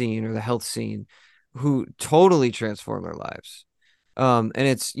fitness scene or the health scene, who totally transform their lives. And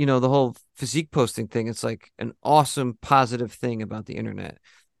it's, the whole physique posting thing. It's like an awesome positive thing about the internet.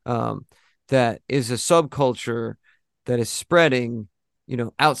 Um, that is a subculture that is spreading,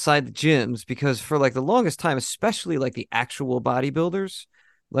 outside the gyms, because for like the longest time, especially like the actual bodybuilders,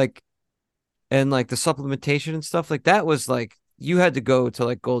 like, and like the supplementation and stuff like that, was like you had to go to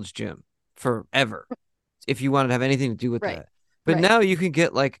like Gold's Gym forever if you wanted to have anything to do with Right. that. But Right. now you can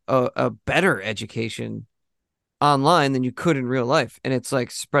get like a better education online than you could in real life. And it's like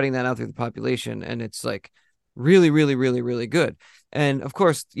spreading that out through the population. And it's like really, really, really, really good. And of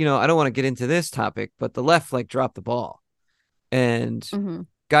course, I don't want to get into this topic, but the left like dropped the ball. And Mm-hmm.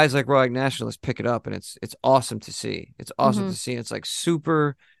 guys like Roig Nationalists pick it up, and it's awesome to see. It's awesome Mm-hmm. to see. It's like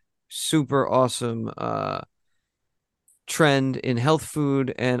super, super awesome trend in health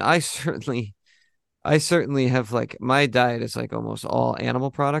food. And I certainly have, like, my diet is like almost all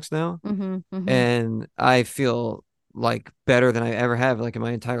animal products now, Mm-hmm. Mm-hmm. and I feel like better than I ever have, like, in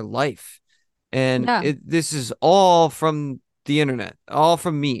my entire life. And Yeah. this is all from the internet, all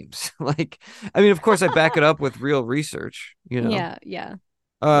from memes. Like, I mean, of course, I back it up with real research, you know. Yeah. Yeah.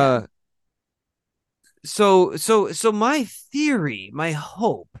 Yeah. Uh, so my theory, my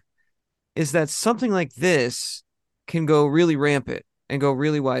hope is that something like this can go really rampant and go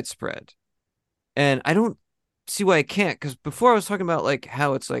really widespread. And I don't see why it can't, because before I was talking about like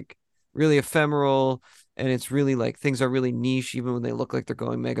how it's like really ephemeral, and it's really like things are really niche. Even when they look like they're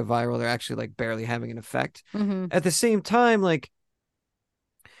going mega viral, they're actually like barely having an effect. Mm-hmm. At the same time, like,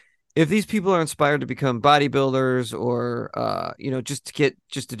 if these people are inspired to become bodybuilders, or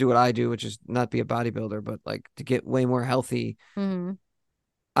just to do what I do, which is not be a bodybuilder, but like to get way more healthy, Mm-hmm.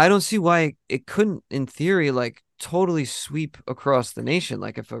 I don't see why it couldn't, in theory, like totally sweep across the nation,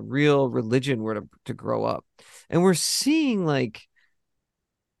 like if a real religion were to grow up. And we're seeing, like,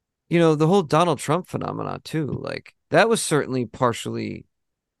 the whole Donald Trump phenomenon too. Like, that was certainly partially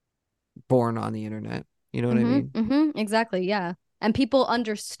born on the internet. You know what I Mm-hmm. mean? Mm-hmm. Exactly. Yeah. And people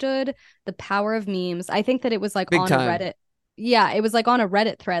understood the power of memes. I think that it was like Big on a time. Reddit. Yeah, it was like on a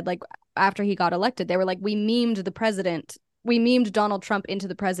Reddit thread, like after he got elected. They were like, we memed the president. We memed Donald Trump into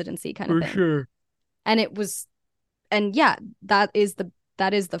the presidency kind of For thing. sure. And it was, and yeah, that is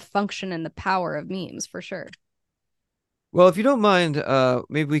the function and the power of memes for sure. Well, if you don't mind,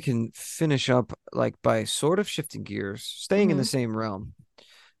 maybe we can finish up like by sort of shifting gears, staying in Mm-hmm. the same realm.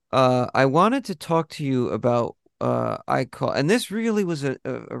 I wanted to talk to you about and this really was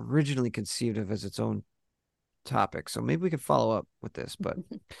originally conceived of as its own topic, so maybe we could follow up with this. But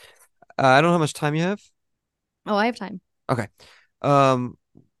I don't know how much time you have. Oh, I have time. Okay. Um,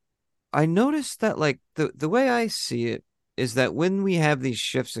 I noticed that, like, the way I see it is that when we have these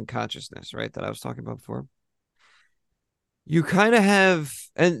shifts in consciousness, right, that I was talking about before, you kind of have,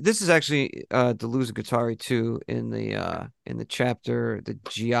 and this is actually Deleuze and Guattari too, in the chapter "The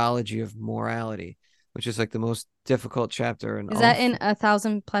Geology of Morality," which is like the most difficult chapter in Is all. that in A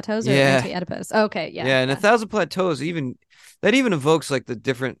Thousand Plateaus or Yeah, Anti-Oedipus? Okay, yeah, yeah, and A yeah. Thousand Plateaus, even that even evokes like the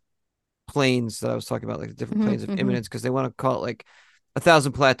different planes that I was talking about, like the different Mm-hmm. planes of Mm-hmm. immanence, because they want to call it like A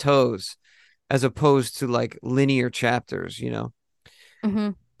Thousand Plateaus as opposed to like linear chapters, you know.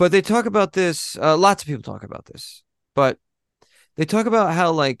 Mm-hmm. But they talk about this. Lots of people talk about this, but they talk about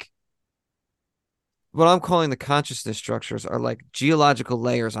how, like, what I'm calling the consciousness structures are like geological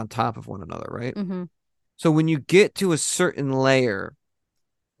layers on top of one another, right? Mm-hmm. So when you get to a certain layer,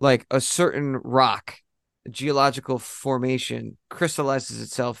 like a certain rock, geological formation crystallizes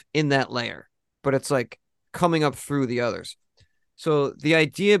itself in that layer, but it's like coming up through the others. So the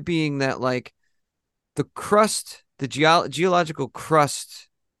idea being that, like, the crust, the geological crust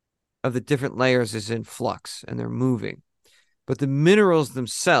of the different layers is in flux and they're moving, but the minerals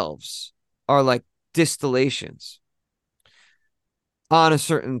themselves are like distillations on a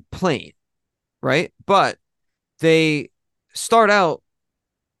certain plane, right? But they start out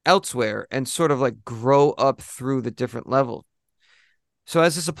elsewhere and sort of like grow up through the different levels. So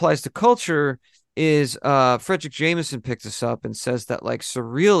as this applies to culture, is Frederick Jameson picked this up and says that like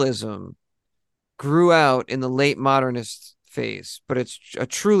surrealism grew out in the late modernist phase, but it's a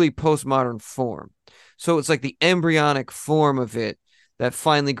truly postmodern form. So it's like the embryonic form of it that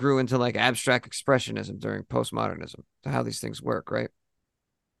finally grew into like abstract expressionism during postmodernism, to how these things work, right?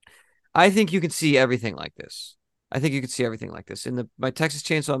 I think you can see everything like this. I think you can see everything like this. In the my Texas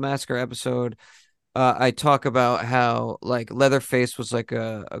Chainsaw Massacre episode, I talk about how like Leatherface was like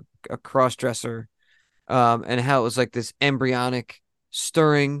a cross dresser, and how it was like this embryonic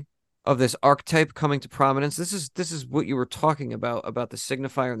stirring of this archetype coming to prominence. This is what you were talking about the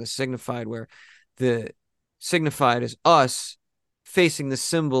signifier and the signified, where the signified is us facing the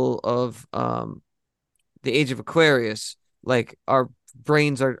symbol of the age of Aquarius. Like our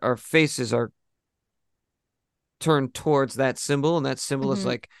brains, our faces are turned towards that symbol, and that symbol is Mm-hmm.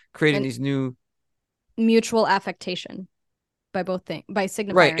 like creating And these new. mutual affectation by both things, by Right.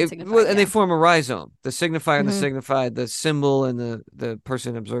 signifier and signified. And they Yeah. form a rhizome. The signifier and the Mm-hmm. signified, the symbol and the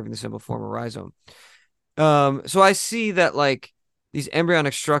person observing the symbol form a rhizome. So I see that like these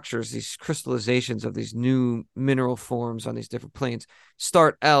embryonic structures, these crystallizations of these new mineral forms on these different planes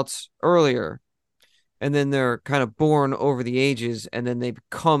start out earlier, and then they're kind of born over the ages, and then they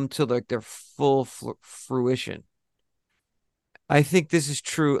come to like their full fruition. I think this is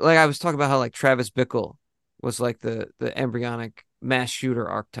true. Like I was talking about how like Travis Bickle was like the embryonic mass shooter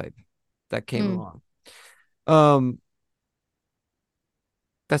archetype that came Mm. along. Um,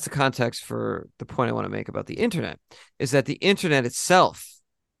 that's the context for the point I want to make about the internet, is that the internet itself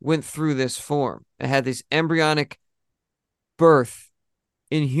went through this form. It had this embryonic birth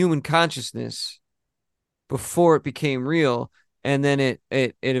in human consciousness before it became real, and then it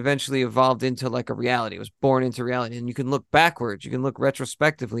eventually evolved into like a reality. It was born into reality, and you can look backwards, you can look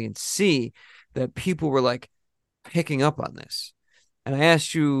retrospectively and see that people were like picking up on this. And I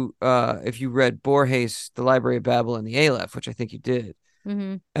asked you if you read Borges, The Library of Babel, and the Aleph, which I think you did.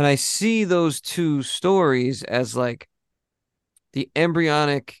 Mm-hmm. And I see those two stories as like the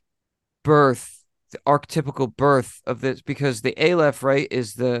embryonic birth, the archetypical birth of this, because the Aleph, right,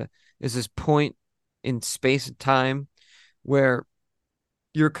 is this point in space and time where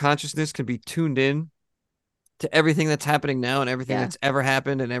your consciousness can be tuned in to everything that's happening now and everything Yeah. that's ever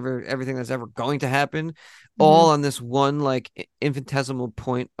happened and everything that's ever going to happen, Mm-hmm. all on this one like infinitesimal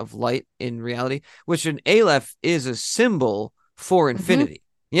point of light in reality, which an Aleph is a symbol for Mm-hmm. infinity.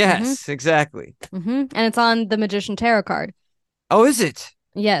 Mm-hmm. Yes, exactly. Mm-hmm. And it's on the Magician Tarot card. Oh, is it?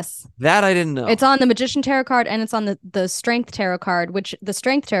 Yes. That I didn't It's know. on the Magician Tarot card and it's on the Strength Tarot card, which the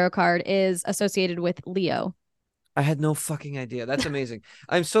Strength Tarot card is associated with Leo. I had no fucking idea. That's amazing.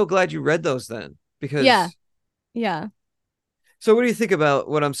 I'm so glad you read those then, Yeah. because Yeah. so what do you think about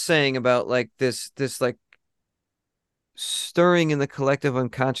what I'm saying about like this like stirring in the collective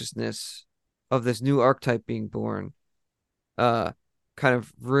unconsciousness of this new archetype being born, uh kind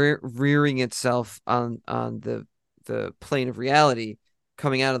of rearing itself on the plane of reality,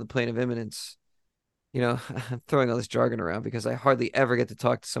 coming out of the plane of immanence. I'm throwing all this jargon around because I hardly ever get to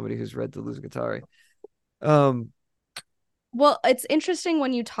talk to somebody who's read the Guattari. um Well, it's interesting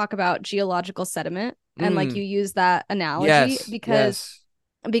when you talk about geological sediment and like mm, you use that analogy yes, because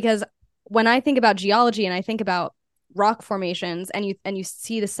yes. because when I think about geology and I think about rock formations and you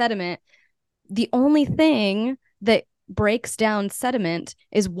see the sediment, the only thing that breaks down sediment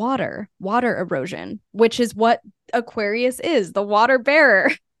is water erosion, which is what Aquarius is, the water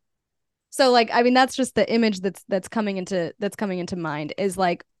bearer. So like I mean that's just the image that's coming into mind is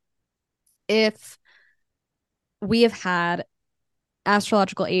like if we have had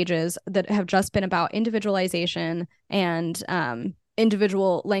astrological ages that have just been about individualization and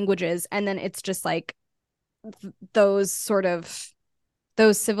individual languages, and then it's just like those sort of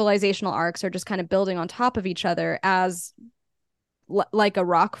those civilizational arcs are just kind of building on top of each other as like a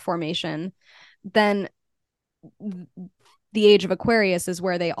rock formation. Then the age of Aquarius is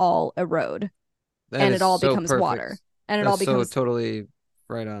where they all erode That and it is all so becomes perfect. water and it all That's so becomes totally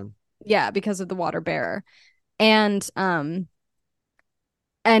right on. yeah because of the water bearer. And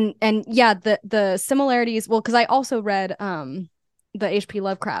yeah, the similarities, well, because I also read the HP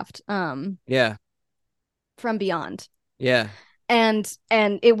Lovecraft Yeah, From Beyond. yeah. And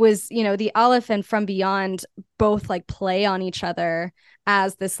it was, the Aleph and From Beyond both like play on each other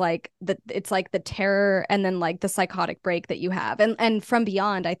as this like it's like the terror and then like the psychotic break that you have. And From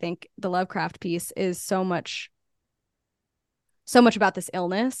Beyond, I think the Lovecraft piece is so much about this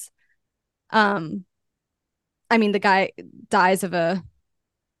illness. Um I mean the guy dies of a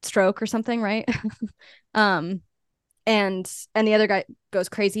stroke or something, right? um and the other guy goes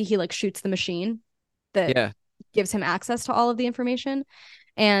crazy. He like shoots the machine that Yeah. gives him access to all of the information.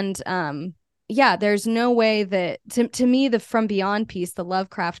 And yeah, there's no way that to me the From Beyond piece, the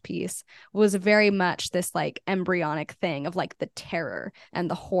Lovecraft piece, was very much this like embryonic thing of like the terror and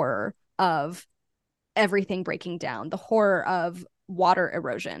the horror of everything breaking down, the horror of water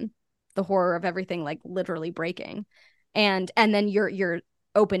erosion, the horror of everything like literally breaking. And then you're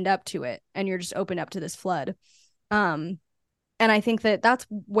opened up to it, and you're just opened up to this flood. Um and I think that that's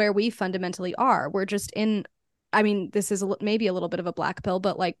where we fundamentally are. We're just in, I mean, this is maybe a little bit of a black pill,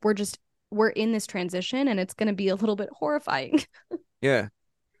 but like we're in this transition, and it's going to be a little bit horrifying. Yeah.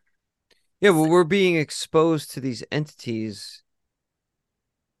 Yeah, well, we're being exposed to these entities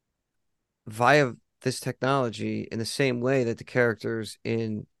via this technology in the same way that the characters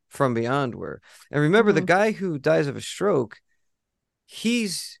in From Beyond were. And remember, the Mm-hmm. guy who dies of a stroke,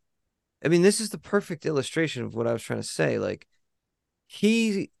 he's, I mean, this is the perfect illustration of what I was trying to say. Like,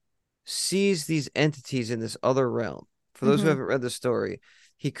 he sees these entities in this other realm. For those who Mm-hmm. haven't read the story,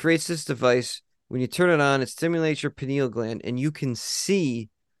 he creates this device. When you turn it on, it stimulates your pineal gland, and you can see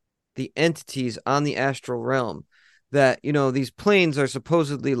the entities on the astral realm. That, these planes are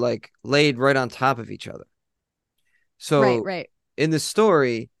supposedly like laid right on top of each other. Right, So right. in the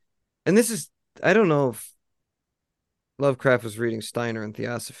story, and this is, I don't know if Lovecraft was reading Steiner and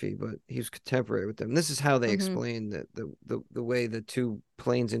Theosophy, but he was contemporary with them. This is how they Mm-hmm. explain the way the two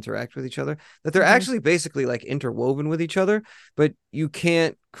planes interact with each other. That they're Mm-hmm. actually basically like interwoven with each other, but you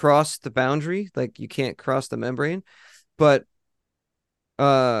can't cross the boundary, like you can't cross the membrane. But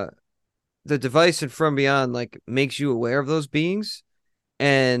uh the device in From Beyond like makes you aware of those beings,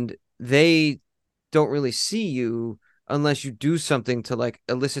 and they don't really see you unless you do something to like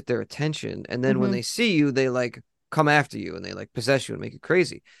elicit their attention. And then when Mm-hmm. they see you, they like come after you and they like possess you and make you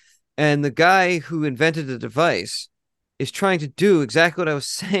crazy. And the guy who invented the device is trying to do exactly what I was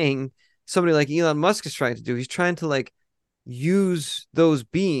saying. Somebody like Elon Musk is trying to do. He's trying to like use those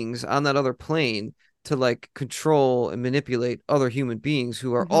beings on that other plane to like control and manipulate other human beings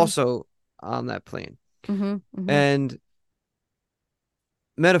who are Mm-hmm. also on that plane. Mm-hmm. Mm-hmm. And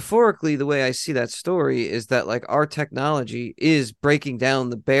metaphorically, the way I see that story is that like our technology is breaking down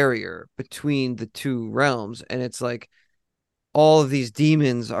the barrier between the two realms, and it's like all of these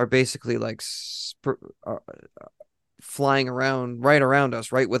demons are basically like flying around right around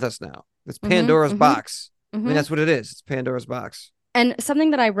us, right with us now. It's Mm-hmm. Pandora's Mm-hmm. box. I mean, Mm-hmm. that's what it is. It's Pandora's box. And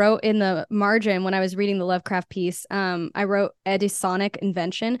something that I wrote in the margin when I was reading the Lovecraft piece, I wrote Edisonic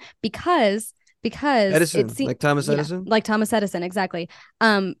invention because Edison, like Thomas yeah, Edison. like Thomas Edison, exactly.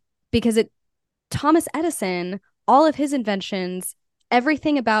 Um, because it Thomas Edison, all of his inventions,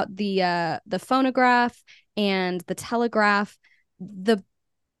 everything about the phonograph and the telegraph, the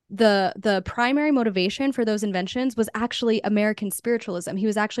the primary motivation for those inventions was actually American spiritualism. He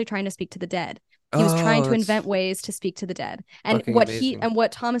was actually trying to speak to the dead. He was trying Oh, to invent that's ways to speak to the dead. And fucking amazing.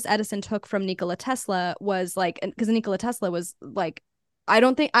 what Thomas Edison took from Nikola Tesla was like, because Nikola Tesla was like, I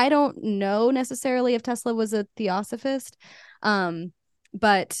don't know necessarily if Tesla was a theosophist,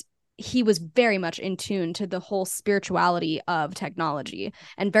 but he was very much in tune to the whole spirituality of technology,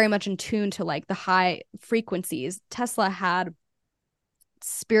 and very much in tune to like the high frequencies. Tesla had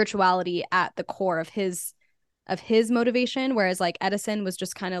spirituality at the core of his motivation, whereas like Edison was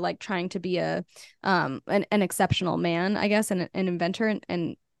just kind of like trying to be an exceptional man, I guess, and an inventor.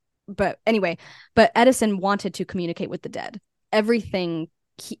 And but anyway, but Edison wanted to communicate with the dead. Everything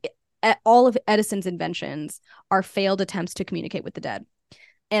he, all of Edison's inventions are failed attempts to communicate with the dead,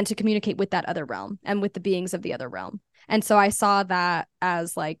 and to communicate with that other realm and with the beings of the other realm. And so I saw that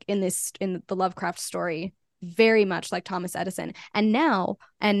as like in the Lovecraft story, very much like Thomas Edison. And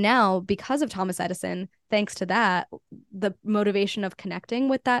now because of Thomas Edison, thanks to that, the motivation of connecting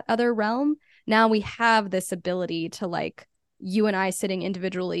with that other realm, now we have this ability to like you and I sitting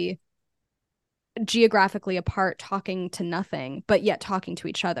individually geographically apart talking to nothing but yet talking to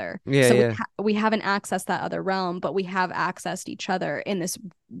each other. Yeah, So yeah, we haven't accessed that other realm, but we have accessed each other in this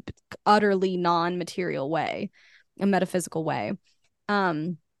utterly non-material way, a metaphysical way.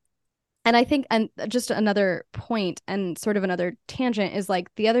 um and I think, and just another point and sort of another tangent is like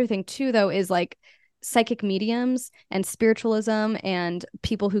the other thing too, though, is like psychic mediums and spiritualism and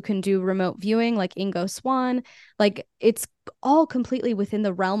people who can do remote viewing, like Ingo Swann. Like it's all completely within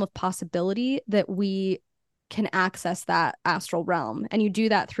the realm of possibility that we can access that astral realm. And you do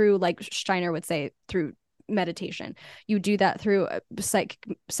that through, like Steiner would say, through meditation. You do that through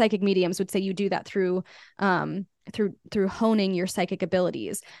psychic mediums would say you do that through honing your psychic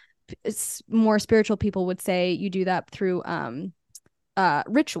abilities. More spiritual people would say you do that through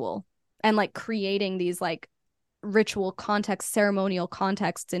ritual and like creating these like ritual context, ceremonial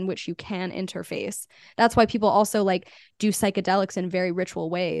contexts in which you can interface. That's why people also like do psychedelics in very ritual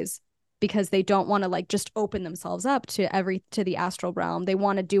ways, because they don't want to like just open themselves up to the astral realm. They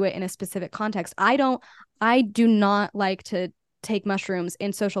want to do it in a specific context. I do not like to take mushrooms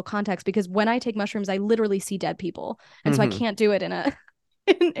in social context, because when I take mushrooms, I literally see dead people. And so I Hmm. can't do it in a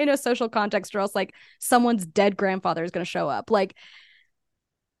in a social context, or else like someone's dead grandfather is going to show up. Like,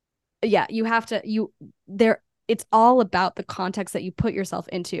 yeah, you have to you there it's all about the context that you put yourself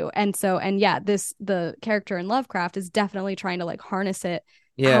into. And so, and yeah, the character in Lovecraft is definitely trying to like Yeah, harness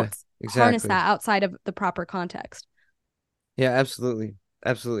exactly. that outside of the proper context. Yeah, absolutely.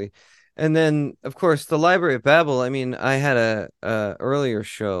 Absolutely. And then of course the Library of Babel, I mean, I had a earlier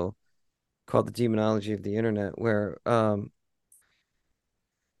show called The Demonology of the Internet where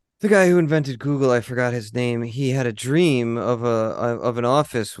the guy who invented Google, I forgot his name, he had a dream of an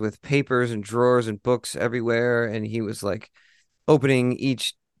office with papers and drawers and books everywhere, and he was like opening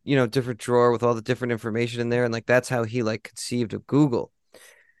each, different drawer with all the different information in there, and like that's how he like conceived of Google.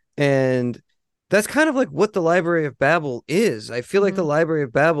 And that's kind of like what the Library of Babel is. I feel like the Mm-hmm. Library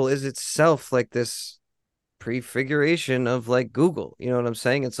of Babel is itself like this prefiguration of like Google. You know what I'm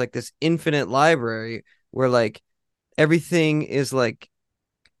saying? It's like this infinite library where like everything is like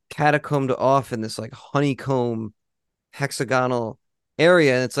catacombed off in this like honeycomb hexagonal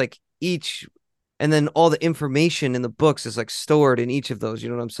area. And it's like each, and then all the information in the books is like stored in each of those. You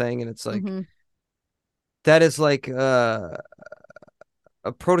know what I'm saying? And it's like, Mm-hmm. that is like a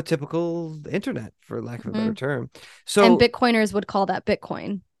prototypical internet, for lack of a better Mm-hmm. term. And So, Bitcoiners would call that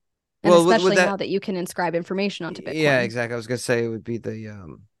Bitcoin. And well, with especially now that, that you can inscribe information onto yeah, Bitcoin exactly. I was gonna say it would be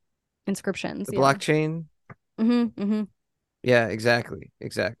inscriptions. the Yeah. blockchain. Mm-hmm. Mm-hmm. Yeah, exactly,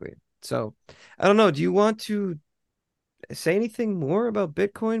 exactly. So, I don't know. Do you want to say anything more about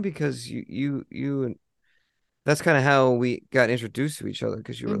Bitcoin? Because you that's kind of how we got introduced to each other.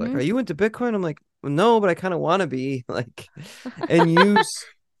 Because you were like, Mm-hmm. "Are you into Bitcoin?" I'm like, well, "No, but I kind of want to be." Like, and you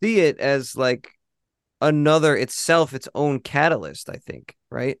see it as like another itself, its own catalyst, I think,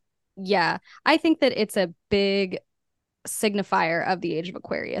 right? Yeah. I think that it's a big signifier of the age of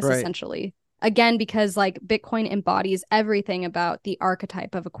Aquarius, Right, essentially. Again, because like Bitcoin embodies everything about the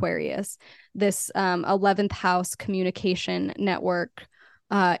archetype of Aquarius, this 11th house communication network,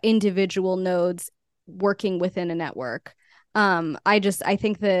 individual nodes working within a network. I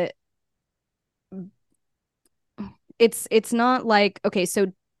think that it's not like, okay,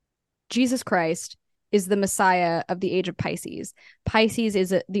 so Jesus Christ is the Messiah of the age of Pisces.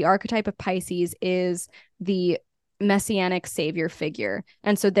 The archetype of Pisces is the messianic savior figure.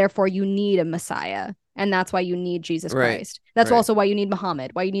 And so therefore you need a Messiah. And that's why you need Jesus right, Christ. That's right, also why you need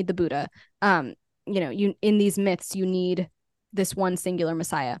Muhammad, why you need the Buddha. You in these myths, you need this one singular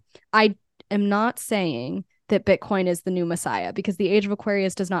Messiah. I am not saying that Bitcoin is the new Messiah, because the age of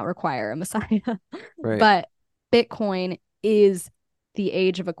Aquarius does not require a Messiah. right. But Bitcoin is the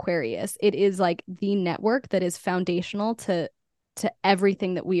age of Aquarius. It is like the network that is foundational to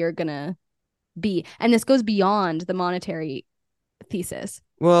everything that we are gonna be. And this goes beyond the monetary thesis.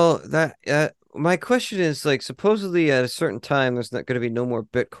 Well, that my question is like, supposedly at a certain time, there's not going to be no more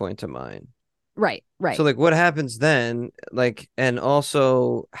Bitcoin to mine. Right, So right. like, what happens then? Like, and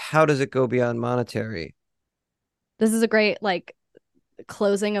also, how does it go beyond monetary? This is a great like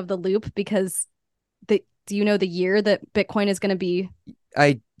closing of the loop, because do you know the year that Bitcoin is gonna be?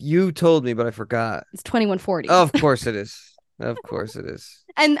 You told me, but I forgot. It's 2140. Of course it is. Of course it is.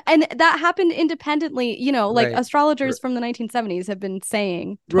 And that happened independently, like Right. astrologers from the 1970s have been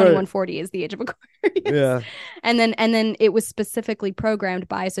saying Right. 2140 is the age of Aquarius. Yeah. And then it was specifically programmed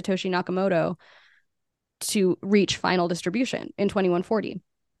by Satoshi Nakamoto to reach final distribution in 2140.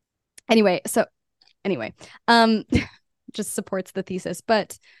 Anyway, um just supports the thesis.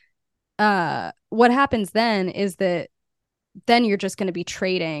 But what happens then is that then you're just going to be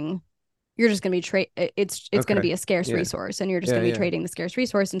trading. You're just going to be trade it's going to Okay. be a scarce Yeah. resource, and you're just Yeah. going to be Yeah. trading the scarce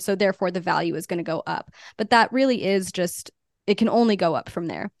resource, and so therefore the value is going to go up. But that really is just, it can only go up from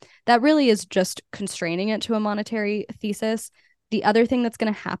there. That really is just constraining it to a monetary thesis. The other thing that's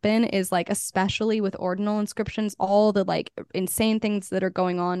going to happen is, like, especially with ordinal inscriptions, all the like insane things that are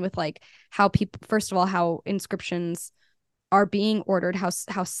going on with like how people, first of all, how inscriptions are being ordered, how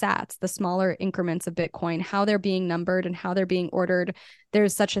sats, the smaller increments of Bitcoin, how they're being numbered and how they're being ordered.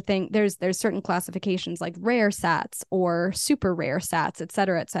 There's such a thing. There's certain classifications like rare sats or super rare sats, et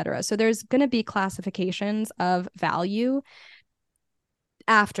cetera, et cetera. So there's going to be classifications of value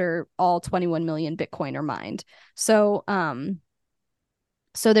after all 21 million Bitcoin are mined. So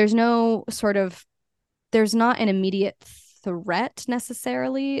there's no sort of, there's not an immediate threat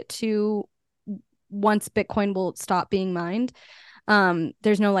necessarily to once Bitcoin will stop being mined.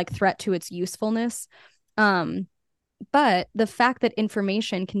 There's no like threat to its usefulness. Um, but the fact that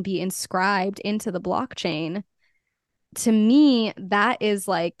information can be inscribed into the blockchain, to me, that is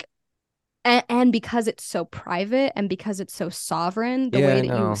like, and because it's so private and because it's so sovereign, the Yeah, way I that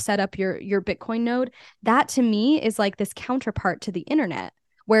you know. set up your Bitcoin node, that to me is like this counterpart to the internet,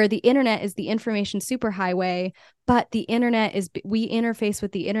 where the internet is the information superhighway, but the internet is, we interface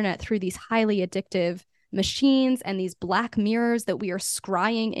with the internet through these highly addictive machines and these black mirrors that we are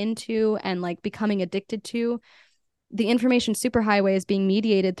scrying into and like becoming addicted to. The information superhighway is being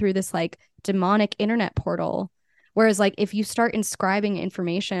mediated through this like demonic internet portal. Whereas, like, if you start inscribing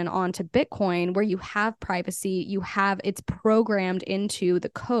information onto Bitcoin where you have privacy, you have it's programmed into the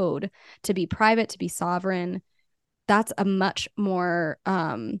code to be private, to be sovereign, that's a much more,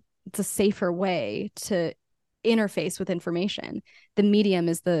 it's a safer way to interface with information. The medium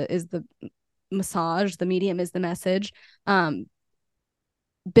is the massage, the medium is the message.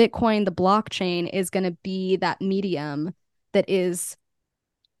 Bitcoin, the blockchain, is going to be that medium that is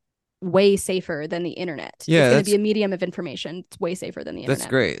way safer than the internet. It's Yeah, going to be a medium of information. It's way safer than the that's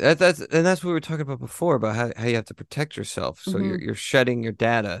internet. great. That's what we were talking about before about how you have to protect yourself. So Mm-hmm. you're shedding your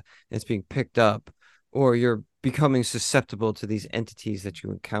data, it's being picked up, or you're becoming susceptible to these entities that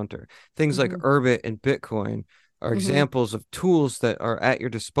you encounter. Things like Mm-hmm. Urbit and Bitcoin are Mm-hmm. examples of tools that are at your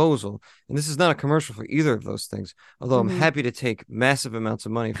disposal. And this is not a commercial for either of those things, although I'm Mm-hmm. happy to take massive amounts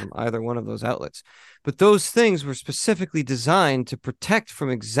of money from either one of those outlets. But those things were specifically designed to protect from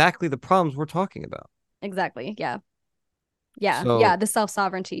exactly the problems we're talking about. Exactly. Yeah. Yeah. Yeah. So The self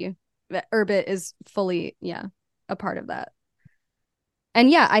sovereignty. Urbit is fully, yeah, a part of that. And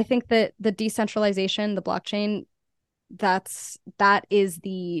yeah, I think that the decentralization, the blockchain, that is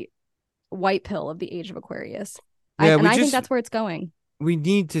the white pill of the age of Aquarius. yeah, And I think that's where it's going. we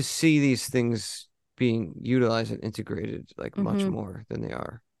need to see these things being utilized and integrated like much Mm-hmm. more than they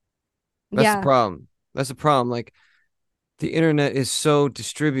are. That's the Yeah. problem. That's the problem. Like the internet is so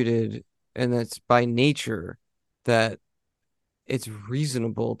distributed and that's by nature that it's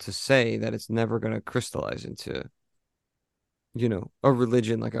reasonable to say that it's never going to crystallize into, a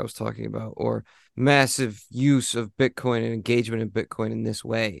religion like I was talking about or massive use of Bitcoin and engagement in Bitcoin in this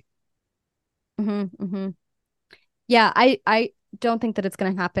way. Mm-hmm. Mm-hmm. Yeah. I don't think that it's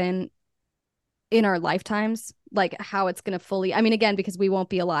going to happen in our lifetimes, like how it's going to fully, I mean, again, because we won't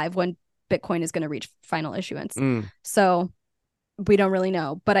be alive when Bitcoin is going to reach final issuance. Mm. So we don't really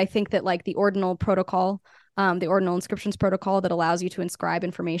know. But I think that like the ordinal protocol, the ordinal inscriptions protocol that allows you to inscribe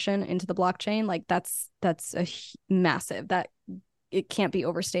information into the blockchain, like that's a massive, that it can't be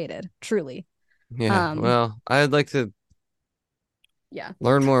overstated, truly. Yeah. Um, Well, I'd like to yeah.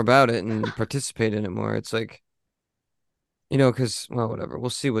 learn more about it and participate in it more. It's like, because well, whatever. We'll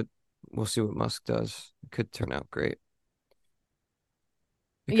see what Musk does. It could turn out great.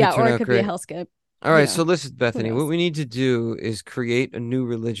 It could Yeah, turn or it out could be a great. hellscape. All right, so listen, Who Bethany, what knows? we need to do is create a new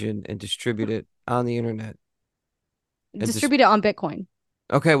religion and distribute it on the internet. And just Distribute it on Bitcoin.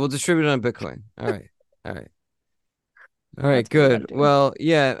 okay, we'll distribute it on Bitcoin. All right. All right. All right, That's what we got good. to do. Well,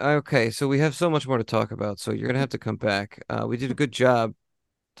 yeah, okay. So we have so much more to talk about. So you're gonna have to come back. We did a good job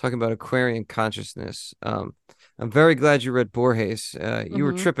talking about Aquarian consciousness. I'm very glad you read Borges. You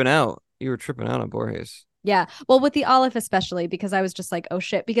were Mm-hmm. tripping out. You were tripping out on Borges. Yeah. Well, with the Aleph especially, because I was just like, oh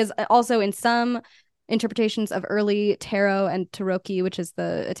shit. Because also in some interpretations of early tarot and tarocchi, which is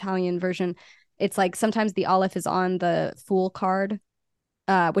the Italian version, it's like sometimes the Aleph is on the Fool card,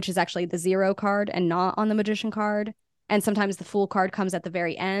 which is actually the zero card and not on the Magician card. And sometimes the Fool card comes at the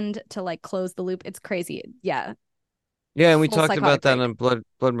very end to like close the loop. It's crazy. Yeah. Yeah, and we Full talked about psychotic that break. on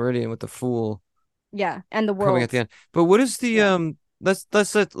Blood Meridian with the Fool Yeah. And the coming at world. the end. But what is the Yeah.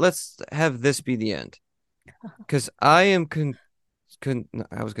 let's have this be the end because I am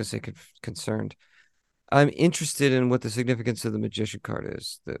I was gonna say concerned. I'm interested in what the significance of the magician card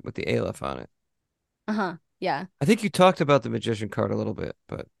is with the Aleph on it. Uh-huh. Yeah. I think you talked about the magician card a little bit,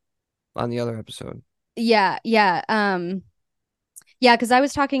 but on the other episode. Yeah. Yeah. Yeah, because I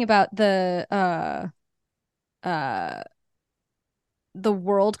was talking about uh the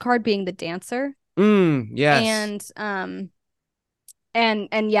world card being the dancer, Yes. and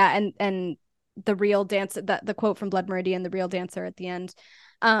and yeah, and the real dance, that the quote from Blood Meridian, the real dancer at the end.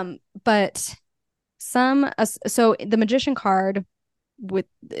 But so the magician card with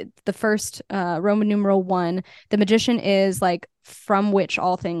the first Roman numeral 1, the magician is like from which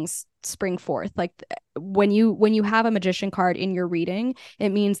all things spring forth. Like when you have a magician card in your reading, it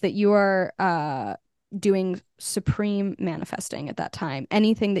means that you are doing supreme manifesting at that time.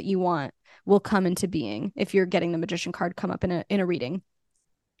 Anything that you want will come into being if you're getting the magician card come up in a reading.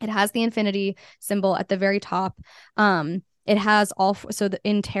 It has the infinity symbol at the very top. It has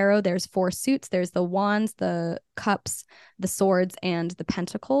in tarot, there's four suits. There's the wands, the cups, the swords, and the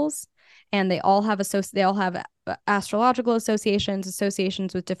pentacles. And they all have astrological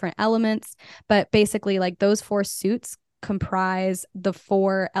associations with different elements. But basically, like those four suits comprise the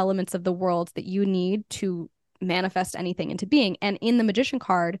four elements of the world that you need to manifest anything into being. And in the Magician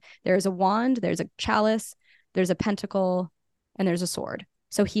card, there's a wand, there's a chalice, there's a pentacle, and there's a sword.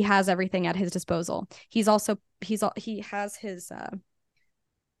 So he has everything at his disposal. He has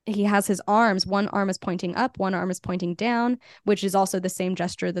his arms. One arm is pointing up, one arm is pointing down, which is also the same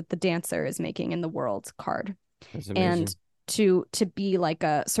gesture that the dancer is making in the world card. That's And amazing. to be like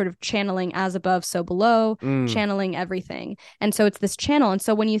a sort of channeling as above, so below, Mm. channeling everything. And so it's this channel. And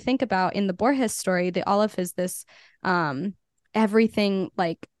so when you think about in the Borges story, the Aleph is this everything,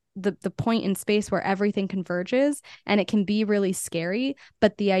 like the point in space where everything converges, and it can be really scary.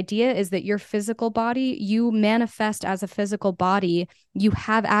 But the idea is that your physical body, you manifest as a physical body, you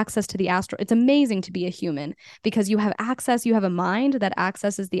have access to the astral. It's amazing to be a human because you have access, you have a mind that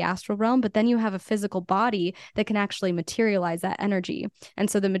accesses the astral realm, but then you have a physical body that can actually materialize that energy. And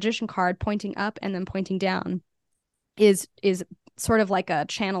so the Magician card pointing up and then pointing down is sort of like a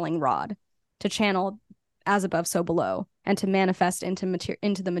channeling rod to channel as above, so below, and to manifest into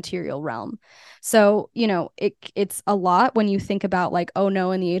the material realm. So, it's a lot when you think about like, oh no,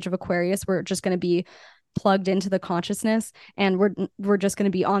 in the age of Aquarius, we're just going to be plugged into the consciousness and we're just going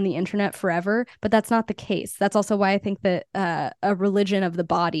to be on the internet forever. But that's not the case. That's also why I think that a religion of the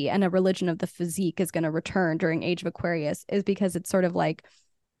body and a religion of the physique is going to return during age of Aquarius, is because it's sort of like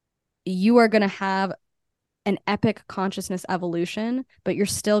you are going to have an epic consciousness evolution, but you're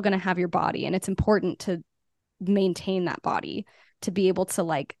still going to have your body. And it's important to maintain that body, to be able to,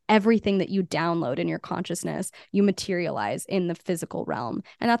 like, everything that you download in your consciousness, you materialize in the physical realm.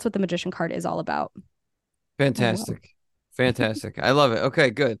 And that's what the Magician card is all about as well. Fantastic. Fantastic. I love it.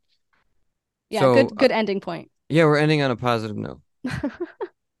 Okay, good. Yeah, So, good ending point. yeah, we're ending on a positive note.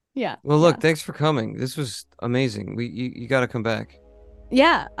 Yeah, Well, look, yeah. thanks for coming. This was amazing. You got to come back.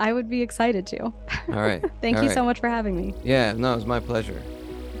 Yeah, I would be excited to. All right. Thank All you so right. much for having me. Yeah, no, it was my pleasure.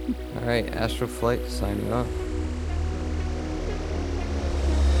 All right, Astro Flight signing off.